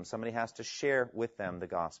it to them. Somebody has to share with them the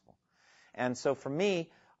gospel. And so for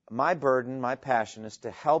me, my burden, my passion is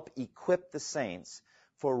to help equip the saints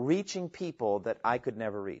for reaching people that I could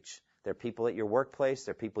never reach. They're people at your workplace.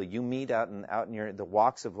 They're people you meet out in the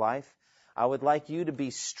walks of life. I would like you to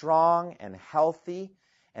be strong and healthy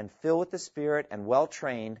and filled with the Spirit and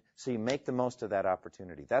well-trained so you make the most of that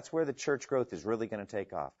opportunity. That's where the church growth is really going to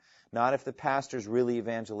take off. Not if the pastor's really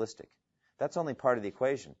evangelistic. That's only part of the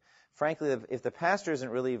equation. Frankly, if the pastor isn't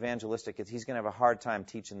really evangelistic, he's going to have a hard time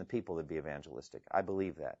teaching the people to be evangelistic. I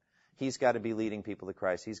believe that. He's got to be leading people to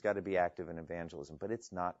Christ. He's got to be active in evangelism, but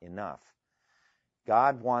it's not enough.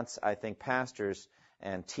 God wants, I think, pastors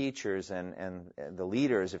and teachers and the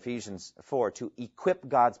leaders, Ephesians 4, to equip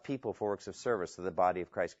God's people for works of service so the body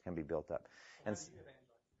of Christ can be built up. And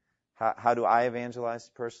how do I evangelize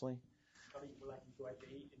personally?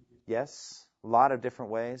 Yes, a lot of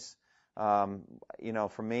different ways.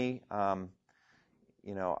 For me, I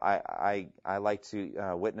like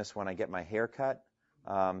to witness when I get my hair cut.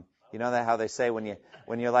 You know that how they say when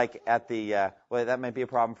you're like at the well, that might be a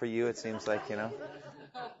problem for you. It seems like,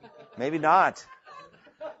 maybe not.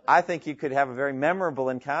 I think you could have a very memorable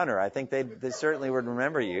encounter. I think they certainly would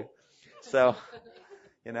remember you. So,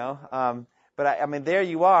 but I mean, there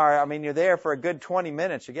you are. I mean, you're there for a good 20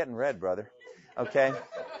 minutes. You're getting red, brother. Okay.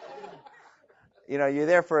 You're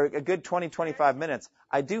there for a good 20, 25 minutes.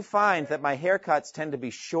 I do find that my haircuts tend to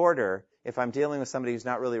be shorter if I'm dealing with somebody who's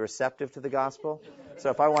not really receptive to the gospel.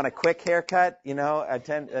 So if I want a quick haircut, I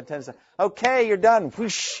tend to, okay, you're done.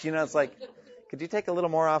 Whoosh, it's like, could you take a little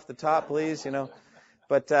more off the top, please?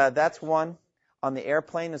 But that's one. On the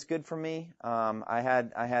airplane is good for me. I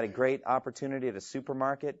had a great opportunity at a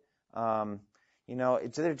supermarket.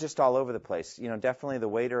 They're just all over the place. Definitely the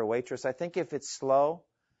waiter or waitress. I think if it's slow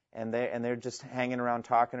and they're just hanging around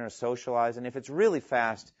talking or socializing, if it's really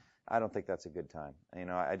fast, I don't think that's a good time.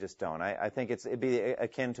 I just don't. I think it'd be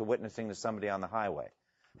akin to witnessing to somebody on the highway.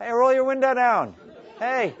 Hey, roll your window down.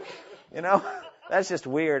 Hey, that's just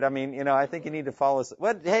weird. I mean, I think you need to follow.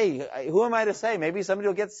 Hey, who am I to say? Maybe somebody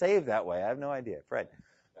will get saved that way. I have no idea. Fred.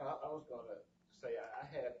 I was going to say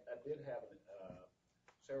I did have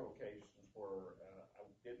several occasions where I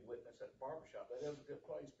did witness at the barbershop. That is a good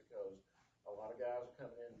place because a lot of guys are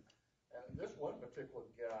coming in, and this one particular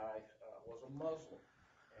guy was a Muslim,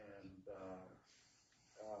 and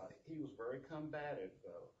he was very combative,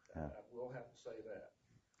 though. Yeah. I will have to say that.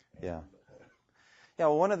 Yeah. Yeah,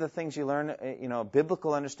 well, one of the things you learn, a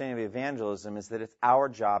biblical understanding of evangelism is that it's our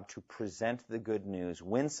job to present the good news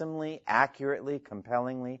winsomely, accurately,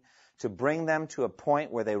 compellingly, to bring them to a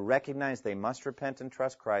point where they recognize they must repent and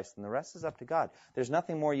trust Christ, and the rest is up to God. There's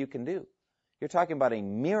nothing more you can do. You're talking about a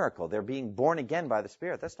miracle. They're being born again by the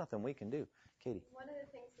Spirit. That's nothing we can do. Katie. One of the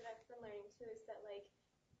things that I've been learning, too, is that,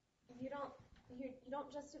 you don't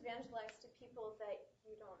just evangelize to people that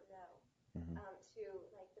you don't know, to,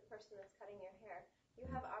 the person that's cutting your hair. You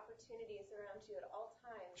have opportunities around you at all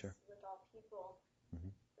times with all people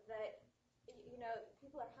that,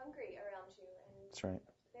 people are hungry around you. And that's right.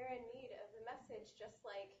 They're in need of the message, just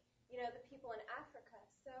like, the people in Africa.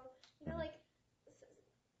 So,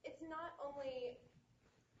 it's not only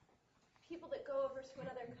people that go over to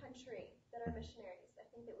another country that are missionaries. I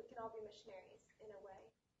think that we can all be missionaries in a way.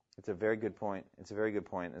 It's a very good point. As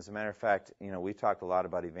a matter of fact, we've talked a lot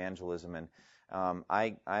about evangelism, and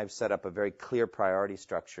I've set up a very clear priority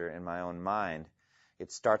structure in my own mind.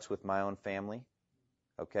 It starts with my own family,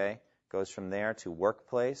 okay? Goes from there to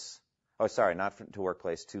workplace. Oh, sorry, to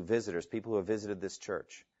workplace, to visitors, people who have visited this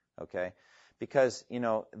church, okay? Because,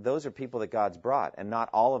 those are people that God's brought, and not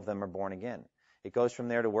all of them are born again. It goes from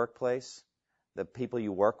there to workplace, the people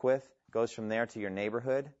you work with. Goes from there to your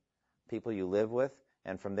neighborhood, people you live with,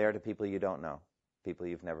 and from there to people you don't know, people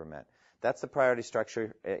you've never met. That's the priority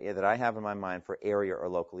structure that I have in my mind for area or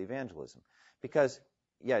local evangelism. Because,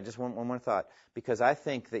 just one more thought. Because I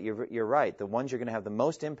think that you're right. The ones you're going to have the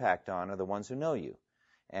most impact on are the ones who know you.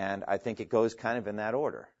 And I think it goes kind of in that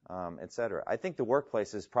order, et cetera. I think the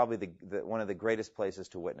workplace is probably one of the greatest places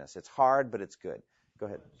to witness. It's hard, but it's good. Go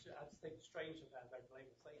ahead. I just think it's strange sometimes, like Blake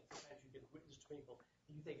was saying, sometimes you get witness to people,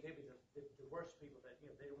 and you think maybe the worst people that,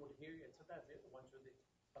 they don't want to hear you, and sometimes they're the ones who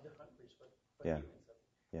are the hungry for hearing something.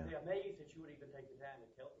 Yeah. They're amazed that you would even take the time to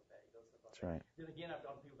tell them that. That's right. Then again, I've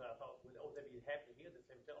done people that I thought, they'd be happy to hear this,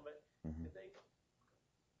 and tell them it, that they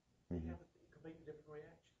have a completely different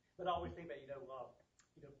reaction. But I always think about,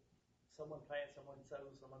 someone plants, someone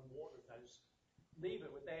sows, someone waters, and I just leave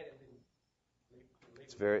it with that, and then leave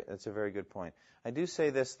it. That's a very good point. I do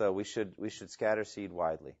say this, though, we should scatter seed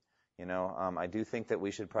widely. I do think that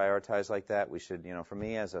we should prioritize like that. We should, for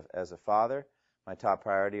me as a father, my top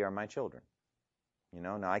priority are my children.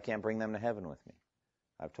 Now I can't bring them to heaven with me.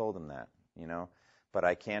 I've told them that, but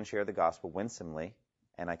I can share the gospel winsomely,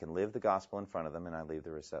 and I can live the gospel in front of them, and I leave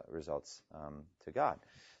the results to God.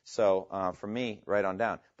 So for me, right on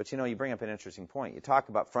down. But you bring up an interesting point. You talk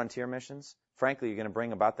about frontier missions. Frankly, you're going to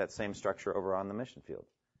bring about that same structure over on the mission field.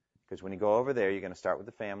 Because when you go over there, you're going to start with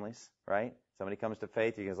the families, right? Somebody comes to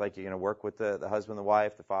faith, you're going to work with the husband, the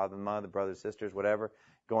wife, the father, the mother, the brothers, sisters, whatever,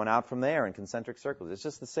 going out from there in concentric circles. It's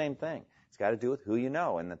just the same thing. It's got to do with who you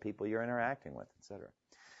know and the people you're interacting with, etc.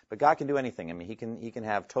 But God can do anything. I mean, He can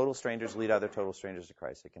have total strangers lead other total strangers to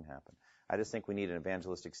Christ. It can happen. I just think we need an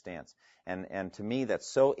evangelistic stance. And to me, that's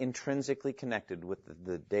so intrinsically connected with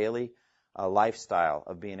the daily lifestyle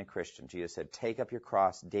of being a Christian. Jesus said, take up your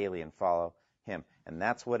cross daily and follow Him. And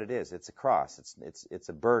that's what it is. It's a cross. It's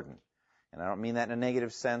a burden. And I don't mean that in a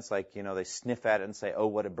negative sense, like, they sniff at it and say, oh,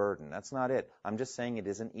 what a burden. That's not it. I'm just saying it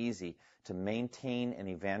isn't easy to maintain an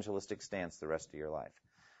evangelistic stance the rest of your life.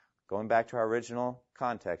 Going back to our original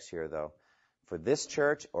context here, though, for this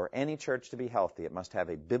church or any church to be healthy, it must have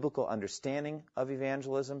a biblical understanding of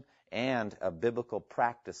evangelism and a biblical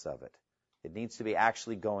practice of it. It needs to be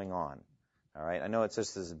actually going on. All right? I know it's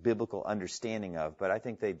just this biblical understanding of, but I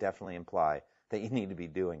think they definitely imply that you need to be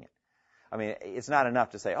doing it. I mean, it's not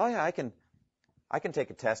enough to say, oh yeah, I can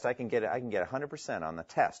take a test. I can get 100% on the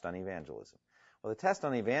test on evangelism. Well, the test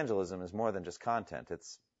on evangelism is more than just content.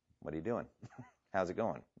 It's what are you doing? How's it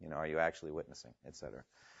going? Are you actually witnessing, etc.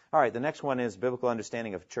 All right, the next one is biblical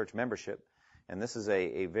understanding of church membership, and this is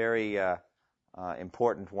a very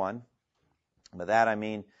important one. By that I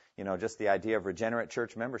mean, just the idea of regenerate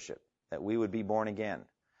church membership, that we would be born again.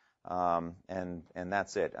 And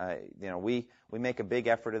that's it. We make a big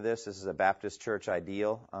effort of this. This is a Baptist church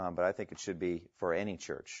ideal, but I think it should be for any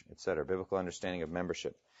church, etc. Biblical understanding of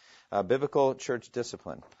membership. Biblical church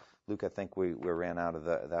discipline. Luke, I think we ran out of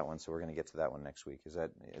that one, so we're going to get to that one next week. Is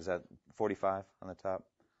that 45 on the top?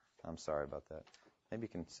 I'm sorry about that. Maybe you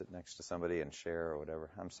can sit next to somebody and share or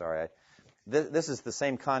whatever. I'm sorry. This is the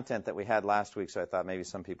same content that we had last week, so I thought maybe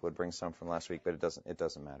some people would bring some from last week, but it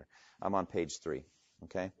doesn't matter. I'm on page 3.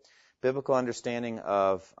 Okay? Biblical understanding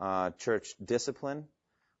of church discipline.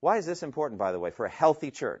 Why is this important, by the way, for a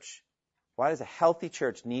healthy church? Why does a healthy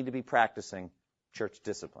church need to be practicing church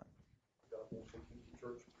discipline? God wants to keep the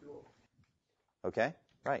church pure. Okay?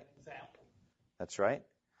 Right. That's right.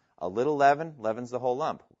 A little leaven leavens the whole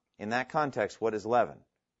lump. In that context, what is leaven?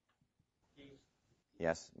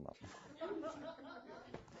 Yes. Well,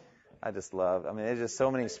 I just love, there's just so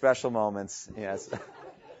many special moments. Yes.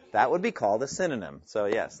 That would be called a synonym. So,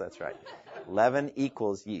 yes, that's right. Leaven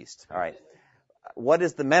equals yeast. All right. What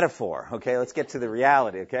is the metaphor? Okay, let's get to the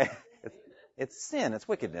reality, okay? It's sin. It's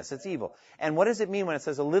wickedness. It's evil. And what does it mean when it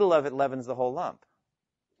says a little of it leavens the whole lump?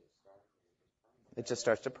 It just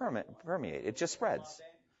starts to permeate. It just spreads.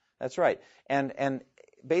 That's right. And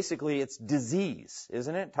basically it's disease,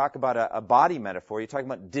 isn't it? Talk about a body metaphor. You're talking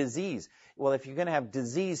about disease. Well, if you're going to have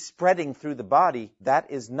disease spreading through the body,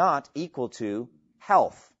 that is not equal to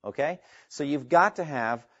health, okay? So you've got to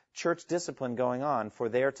have church discipline going on for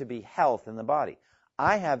there to be health in the body.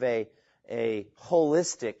 I have a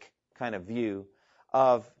holistic kind of view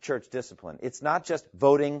of church discipline. It's not just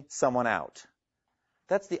voting someone out.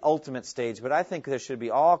 That's the ultimate stage, but I think there should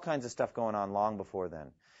be all kinds of stuff going on long before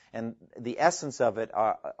then. And the essence of it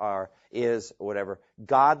is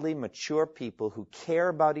godly, mature people who care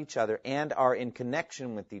about each other and are in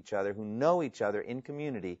connection with each other, who know each other in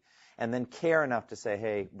community, and then care enough to say,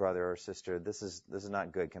 hey, brother or sister, this is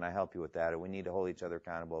not good. Can I help you with that? Or we need to hold each other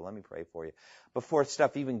accountable. Let me pray for you. Before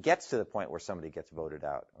stuff even gets to the point where somebody gets voted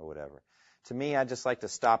out or whatever. To me, I just like to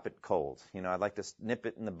stop it cold. I'd like to nip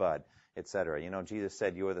it in the bud, etc. Jesus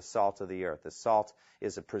said, you are the salt of the earth. The salt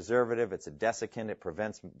is a preservative. It's a desiccant. It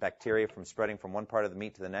prevents bacteria from spreading from one part of the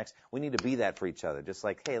meat to the next. We need to be that for each other. Just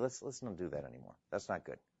like, hey, let's not do that anymore. That's not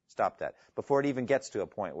good. Stop that. Before it even gets to a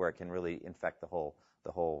point where it can really infect the whole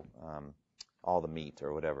all the meat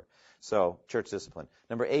or whatever. So, church discipline.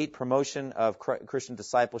 Number 8, promotion of Christian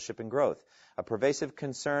discipleship and growth. A pervasive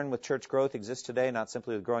concern with church growth exists today, not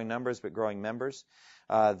simply with growing numbers, but growing members.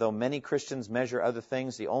 Though many Christians measure other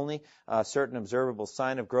things, the only certain observable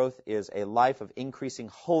sign of growth is a life of increasing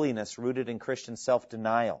holiness rooted in Christian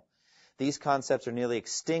self-denial. These concepts are nearly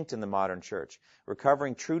extinct in the modern church.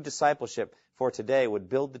 Recovering true discipleship for today would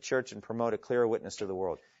build the church and promote a clearer witness to the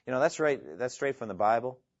world. That's right. That's straight from the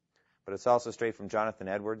Bible, but it's also straight from Jonathan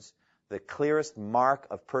Edwards. The clearest mark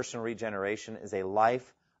of personal regeneration is a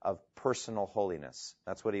life of personal holiness.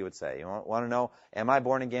 That's what he would say. You want to know, am I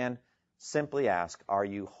born again? Simply ask, are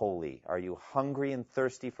you holy? Are you hungry and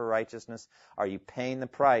thirsty for righteousness? Are you paying the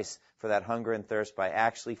price for that hunger and thirst by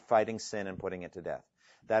actually fighting sin and putting it to death?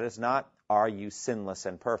 That is not, are you sinless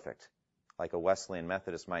and perfect? like a Wesleyan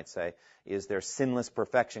Methodist might say. Is there sinless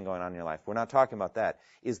perfection going on in your life? We're not talking about that.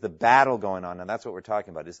 Is the battle going on? And that's what we're talking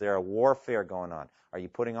about. Is there a warfare going on? Are you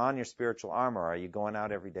putting on your spiritual armor? Or are you going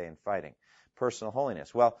out every day and fighting? Personal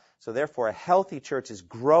holiness. Well, so therefore a healthy church is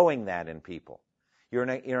growing that in people. You're in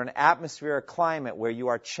an atmosphere, a climate where you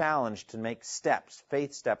are challenged to make steps,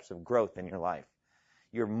 faith steps of growth in your life.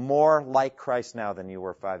 You're more like Christ now than you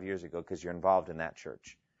were 5 years ago because you're involved in that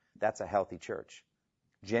church. That's a healthy church.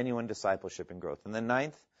 Genuine discipleship and growth. And then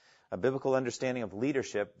ninth, a biblical understanding of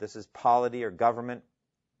leadership. This is polity or government,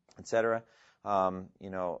 etc.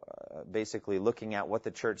 Basically looking at what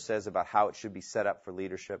the church says about how it should be set up for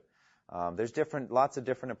leadership. There's lots of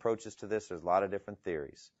different approaches to this. There's a lot of different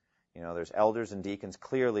theories. There's elders and deacons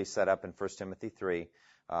clearly set up in 1 Timothy 3.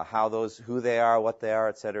 Who they are, what they are,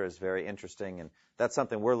 etc., is very interesting, and that's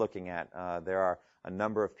something we're looking at. There are a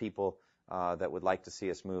number of people that would like to see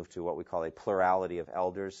us move to what we call a plurality of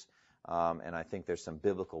elders, and I think there's some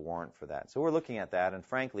biblical warrant for that. So we're looking at that, and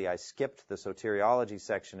frankly, I skipped the soteriology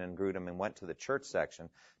section in Grudem and went to the church section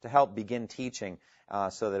to help begin teaching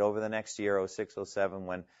so that over the next year, 06, 07,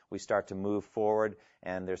 when we start to move forward,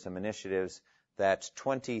 and there's some initiatives that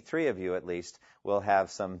 23 of you at least will have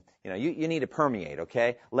some, you need to permeate,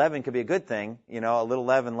 okay? Leaven could be a good thing, a little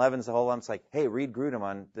leaven leavens the whole lump. It's like, hey, read Grudem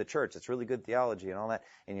on the church. It's really good theology and all that.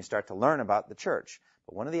 And you start to learn about the church.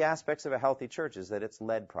 But one of the aspects of a healthy church is that it's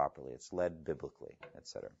led properly. It's led biblically,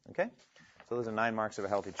 etc. Okay? So those are 9 marks of a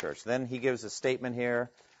healthy church. Then he gives a statement here,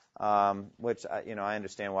 which, I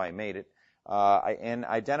understand why he made it. In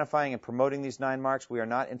identifying and promoting these 9 marks, we are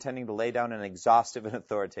not intending to lay down an exhaustive and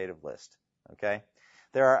authoritative list. Okay?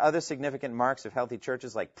 There are other significant marks of healthy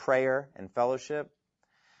churches like prayer and fellowship.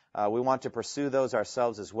 We want to pursue those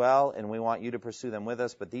ourselves as well, and we want you to pursue them with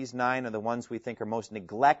us. But these 9 are the ones we think are most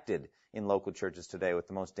neglected in local churches today with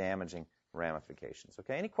the most damaging ramifications.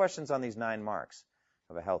 Okay? Any questions on these 9 marks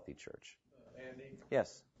of a healthy church? Andy?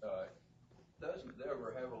 Yes. Doesn't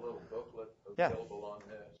Deborah have a little booklet available on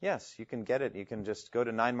this? Yes, you can get it. You can just go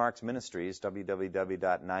to 9 Marks Ministries,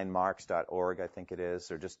 www.9marks.org, I think it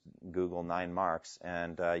is, or just Google 9 Marks,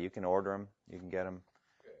 and you can order them. You can get them,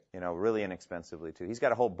 really inexpensively, too. He's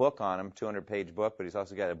got a whole book on them, 200-page book, but he's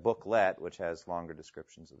also got a booklet, which has longer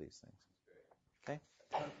descriptions of these things. Okay?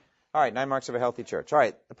 All right, 9 Marks of a Healthy Church. All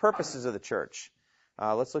right, the purposes of the church.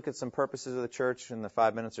 Let's look at some purposes of the church in the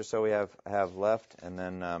 5 minutes or so we have left, and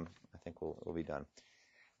then I think we'll be done.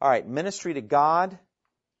 All right, ministry to God,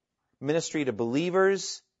 ministry to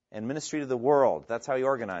believers, and ministry to the world. That's how he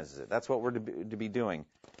organizes it. That's what we're to be doing.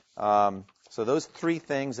 So those 3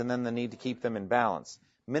 things, and then the need to keep them in balance.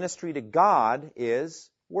 Ministry to God is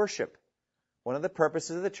worship. One of the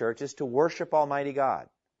purposes of the church is to worship Almighty God.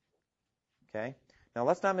 Okay? Now,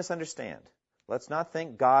 let's not misunderstand. Let's not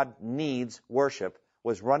think God needs worship,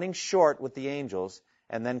 was running short with the angels,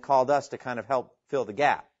 and then called us to kind of help fill the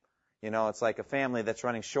gap. It's like a family that's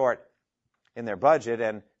running short in their budget,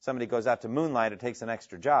 and somebody goes out to moonlight and takes an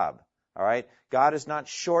extra job. All right? God is not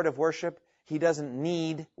short of worship. He doesn't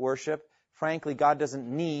need worship. Frankly, God doesn't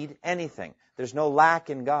need anything. There's no lack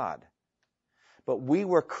in God. But we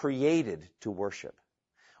were created to worship.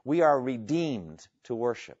 We are redeemed to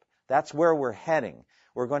worship. That's where we're heading.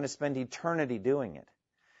 We're going to spend eternity doing it.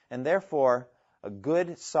 And therefore, a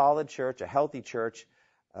good, solid church, a healthy church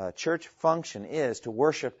function is to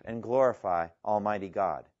worship and glorify Almighty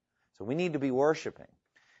God. So we need to be worshiping.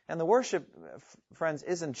 And the worship, friends,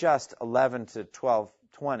 isn't just 11 to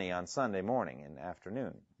 12:20 on Sunday morning and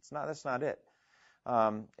afternoon. That's not it.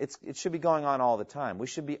 It should be going on all the time. We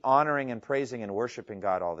should be honoring and praising and worshiping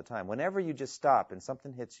God all the time. Whenever you just stop and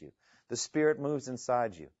something hits you, the Spirit moves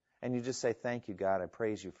inside you, and you just say, thank you, God, I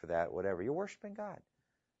praise you for that, whatever. You're worshiping God.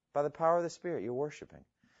 By the power of the Spirit, you're worshiping.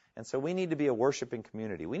 And so we need to be a worshiping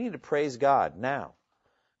community. We need to praise God now.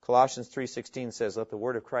 Colossians 3:16 says, let the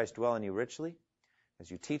word of Christ dwell in you richly,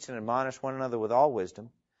 as you teach and admonish one another with all wisdom,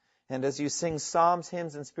 and as you sing psalms,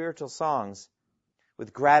 hymns, and spiritual songs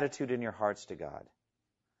with gratitude in your hearts to God.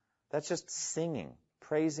 That's just singing,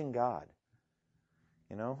 praising God.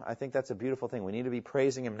 I think that's a beautiful thing. We need to be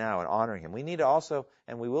praising Him now and honoring Him. We need to also,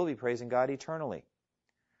 and we will be praising God eternally.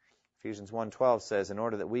 Ephesians 1:12 says, in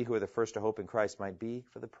order that we who are the first to hope in Christ might be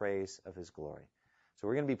for the praise of His glory. So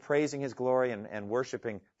we're going to be praising His glory and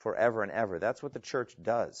worshiping forever and ever. That's what the church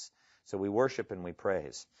does. So we worship and we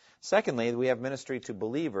praise. Secondly, we have ministry to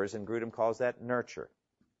believers, and Grudem calls that nurture.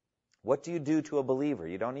 What do you do to a believer?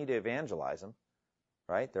 You don't need to evangelize them,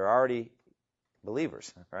 right? They're already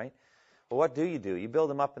believers, right? But what do? You build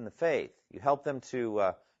them up in the faith. You help them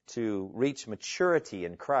to reach maturity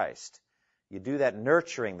in Christ. You do that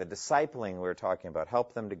nurturing, the discipling we were talking about,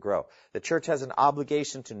 help them to grow. The church has an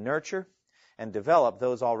obligation to nurture, and develop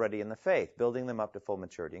those already in the faith, building them up to full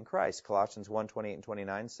maturity in Christ. Colossians 1:28 and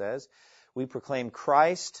 29 says, we proclaim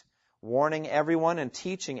Christ, warning everyone and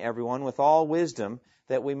teaching everyone with all wisdom,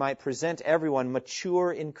 that we might present everyone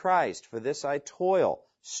mature in Christ. For this I toil,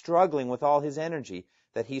 struggling with all his energy,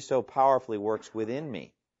 that he so powerfully works within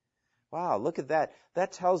me. Wow, look at that.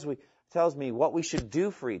 That tells me what we should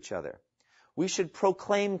do for each other. We should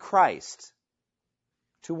proclaim Christ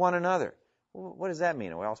to one another. What does that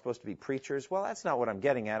mean? Are we all supposed to be preachers? Well, that's not what I'm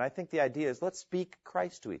getting at. I think the idea is let's speak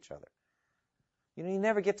Christ to each other. You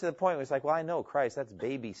never get to the point where it's like, well, I know Christ. That's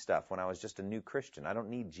baby stuff when I was just a new Christian. I don't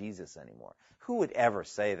need Jesus anymore. Who would ever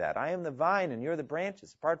say that? I am the vine and you're the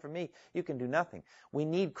branches. Apart from me, you can do nothing. We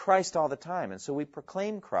need Christ all the time. And so we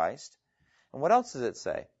proclaim Christ. And what else does it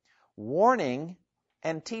say? Warning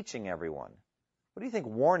and teaching everyone. What do you think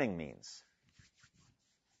warning means?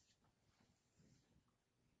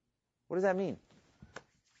 What does that mean?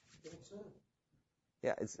 Don't sin.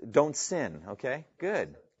 Yeah, it's don't sin, okay?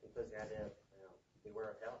 Good. Because the idea of beware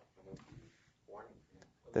of hell, warning.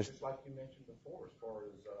 Just like you mentioned before, as far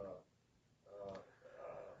as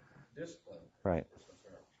discipline right. is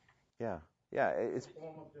concerned. Yeah. It's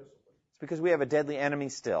form of discipline. It's because we have a deadly enemy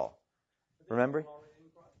still. Remember?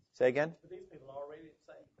 Say again? But these people are already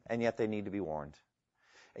saved. And yet they need to be warned.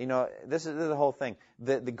 This is the whole thing.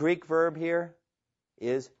 The Greek verb here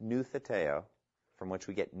is noutheteo, from which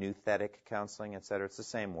we get nouthetic counseling, etc. It's the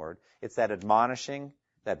same word. It's that admonishing,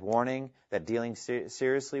 that warning, that dealing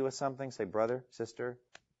seriously with something. Say, brother, sister.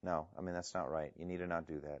 No, that's not right. You need to not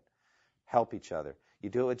do that. Help each other. You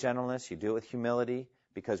do it with gentleness. You do it with humility,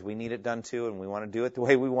 because we need it done too, and we want to do it the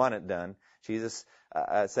way we want it done. Jesus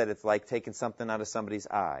said it's like taking something out of somebody's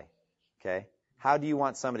eye. Okay? How do you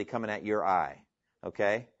want somebody coming at your eye?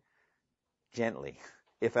 Okay? Gently,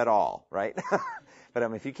 if at all, right? But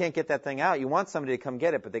if you can't get that thing out, you want somebody to come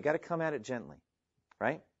get it, but they got to come at it gently,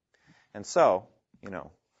 right? And so,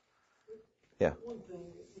 yeah. One thing,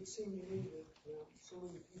 it would seem to me that so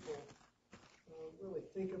many people really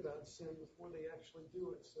think about sin before they actually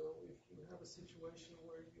do it. So if you have a situation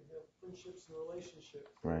where you have friendships and relationships,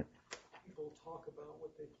 right. People talk about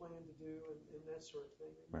what they plan to do and that sort of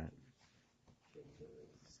thing. And right. Can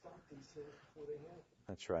stop these things before they happen.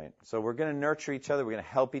 That's right. So we're going to nurture each other. We're going to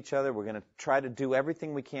help each other. We're going to try to do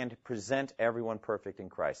everything we can to present everyone perfect in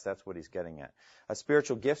Christ. That's what he's getting at.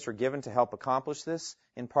 Spiritual gifts were given to help accomplish this,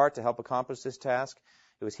 in part to help accomplish this task.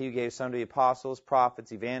 It was he who gave some to the apostles,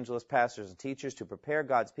 prophets, evangelists, pastors, and teachers to prepare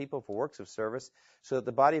God's people for works of service so that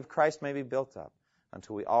the body of Christ may be built up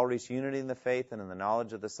until we all reach unity in the faith and in the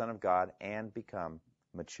knowledge of the Son of God and become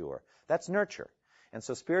mature. That's nurture. And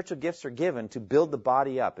so spiritual gifts are given to build the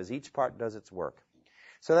body up as each part does its work.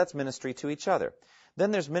 So that's ministry to each other.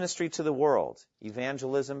 Then there's ministry to the world,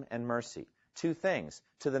 evangelism and mercy. Two things.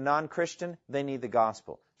 To the non-Christian, they need the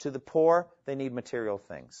gospel. To the poor, they need material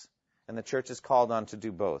things. And the church is called on to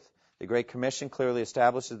do both. The Great Commission clearly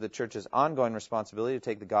establishes the church's ongoing responsibility to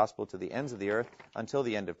take the gospel to the ends of the earth until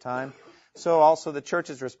the end of time. So also the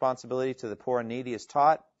church's responsibility to the poor and needy is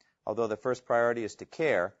taught, although the first priority is to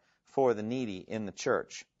care for the needy in the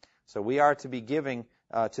church. So we are to be giving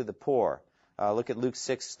to the poor. Look at Luke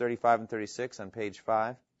 6:35 and 36 on page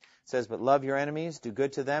 5. It says, "But love your enemies, do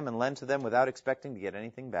good to them, and lend to them without expecting to get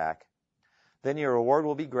anything back. Then your reward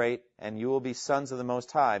will be great, and you will be sons of the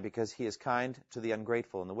Most High, because he is kind to the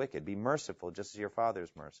ungrateful and the wicked. Be merciful, just as your Father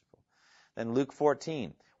is merciful." Then Luke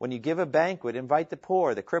 14, "When you give a banquet, invite the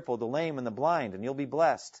poor, the crippled, the lame, and the blind, and you'll be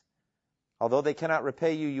blessed. Although they cannot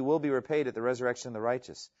repay you, you will be repaid at the resurrection of the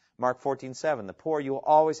righteous." Mark 14:7, "The poor you will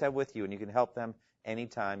always have with you, and you can help them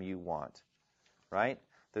anytime you want." Right?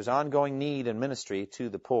 There's ongoing need and ministry to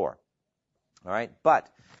the poor. All right? But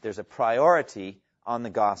there's a priority on the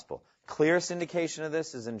gospel. Clearest indication of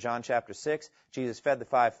this is in John chapter 6. Jesus fed the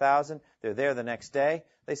 5,000. They're there the next day.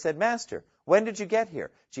 They said, "Master, when did you get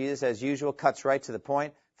here?" Jesus, as usual, cuts right to the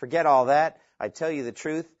point. "Forget all that. I tell you the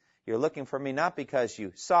truth. You're looking for me not because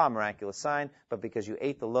you saw a miraculous sign, but because you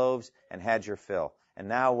ate the loaves and had your fill. And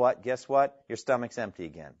now what? Guess what? Your stomach's empty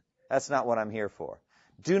again. That's not what I'm here for.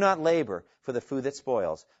 Do not labor for the food that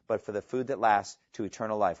spoils, but for the food that lasts to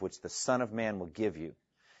eternal life, which the Son of Man will give you."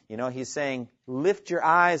 He's saying, lift your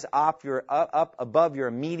eyes up above your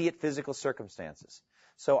immediate physical circumstances.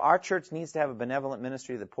 So our church needs to have a benevolent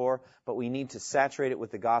ministry to the poor, but we need to saturate it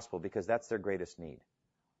with the gospel because that's their greatest need.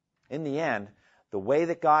 In the end, the way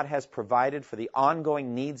that God has provided for the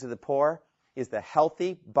ongoing needs of the poor is the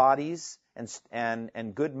healthy bodies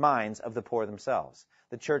and good minds of the poor themselves.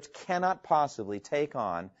 The church cannot possibly take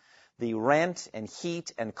on the rent and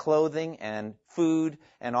heat and clothing and food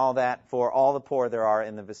and all that for all the poor there are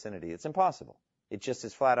in the vicinity. It's impossible. It just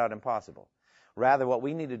is flat out impossible. Rather, what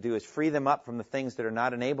we need to do is free them up from the things that are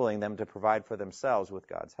not enabling them to provide for themselves with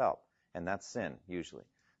God's help. And that's sin, usually.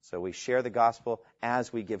 So we share the gospel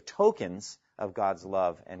as we give tokens of God's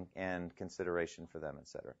love and consideration for them,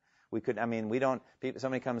 etc.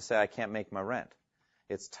 Somebody comes and say, I can't make my rent.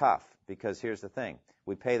 It's tough, because here's the thing.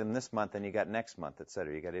 We pay them this month, and you got next month,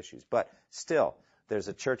 etc. You got issues. But still, there's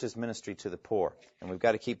a church's ministry to the poor, and we've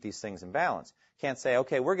got to keep these things in balance. Can't say,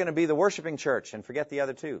 okay, we're going to be the worshiping church and forget the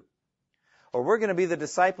other two. Or we're going to be the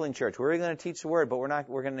discipling church. We're going to teach the word, but we're going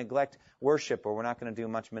to neglect worship, or we're not going to do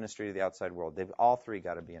much ministry to the outside world. They've all three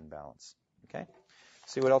got to be in balance. Okay?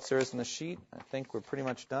 See what else there is in the sheet? I think we're pretty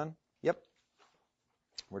much done. Yep.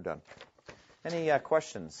 We're done. Any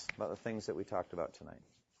questions about the things that we talked about tonight?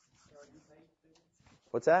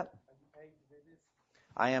 What's that?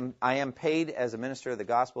 I am paid as a minister of the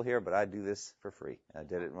gospel here, but I do this for free. I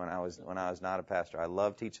did it when I was not a pastor. I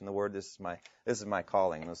love teaching the word. This is my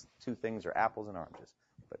calling. Those two things are apples and oranges.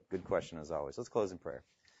 But good question as always. Let's close in prayer.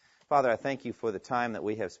 Father, I thank you for the time that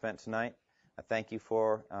we have spent tonight. I thank you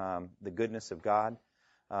for the goodness of God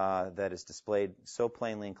that is displayed so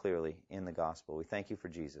plainly and clearly in the gospel. We thank you for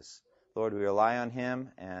Jesus. Lord, we rely on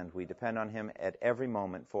him and we depend on him at every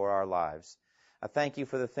moment for our lives. I thank you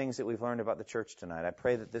for the things that we've learned about the church tonight. I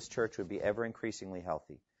pray that this church would be ever increasingly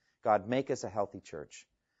healthy. God, make us a healthy church.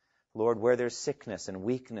 Lord, where there's sickness and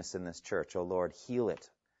weakness in this church, oh Lord, heal it.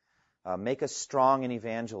 Make us strong in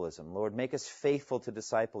evangelism. Lord, make us faithful to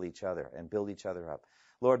disciple each other and build each other up.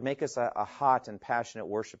 Lord, make us a hot and passionate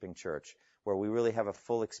worshiping church where we really have a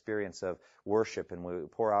full experience of worship and we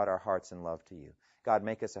pour out our hearts in love to you. God,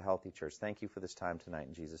 make us a healthy church. Thank you for this time tonight.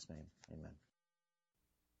 In Jesus' name, amen.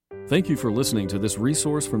 Thank you for listening to this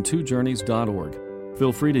resource from twojourneys.org.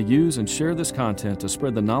 Feel free to use and share this content to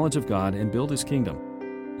spread the knowledge of God and build His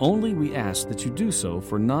kingdom. Only we ask that you do so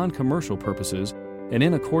for non-commercial purposes and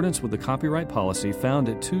in accordance with the copyright policy found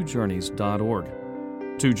at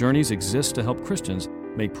twojourneys.org. Two Journeys exists to help Christians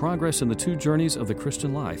make progress in the two journeys of the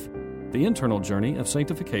Christian life, the internal journey of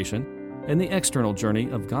sanctification and the external journey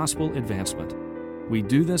of gospel advancement. We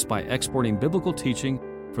do this by exporting biblical teaching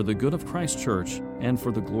for the good of Christ's church and for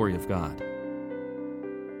the glory of God.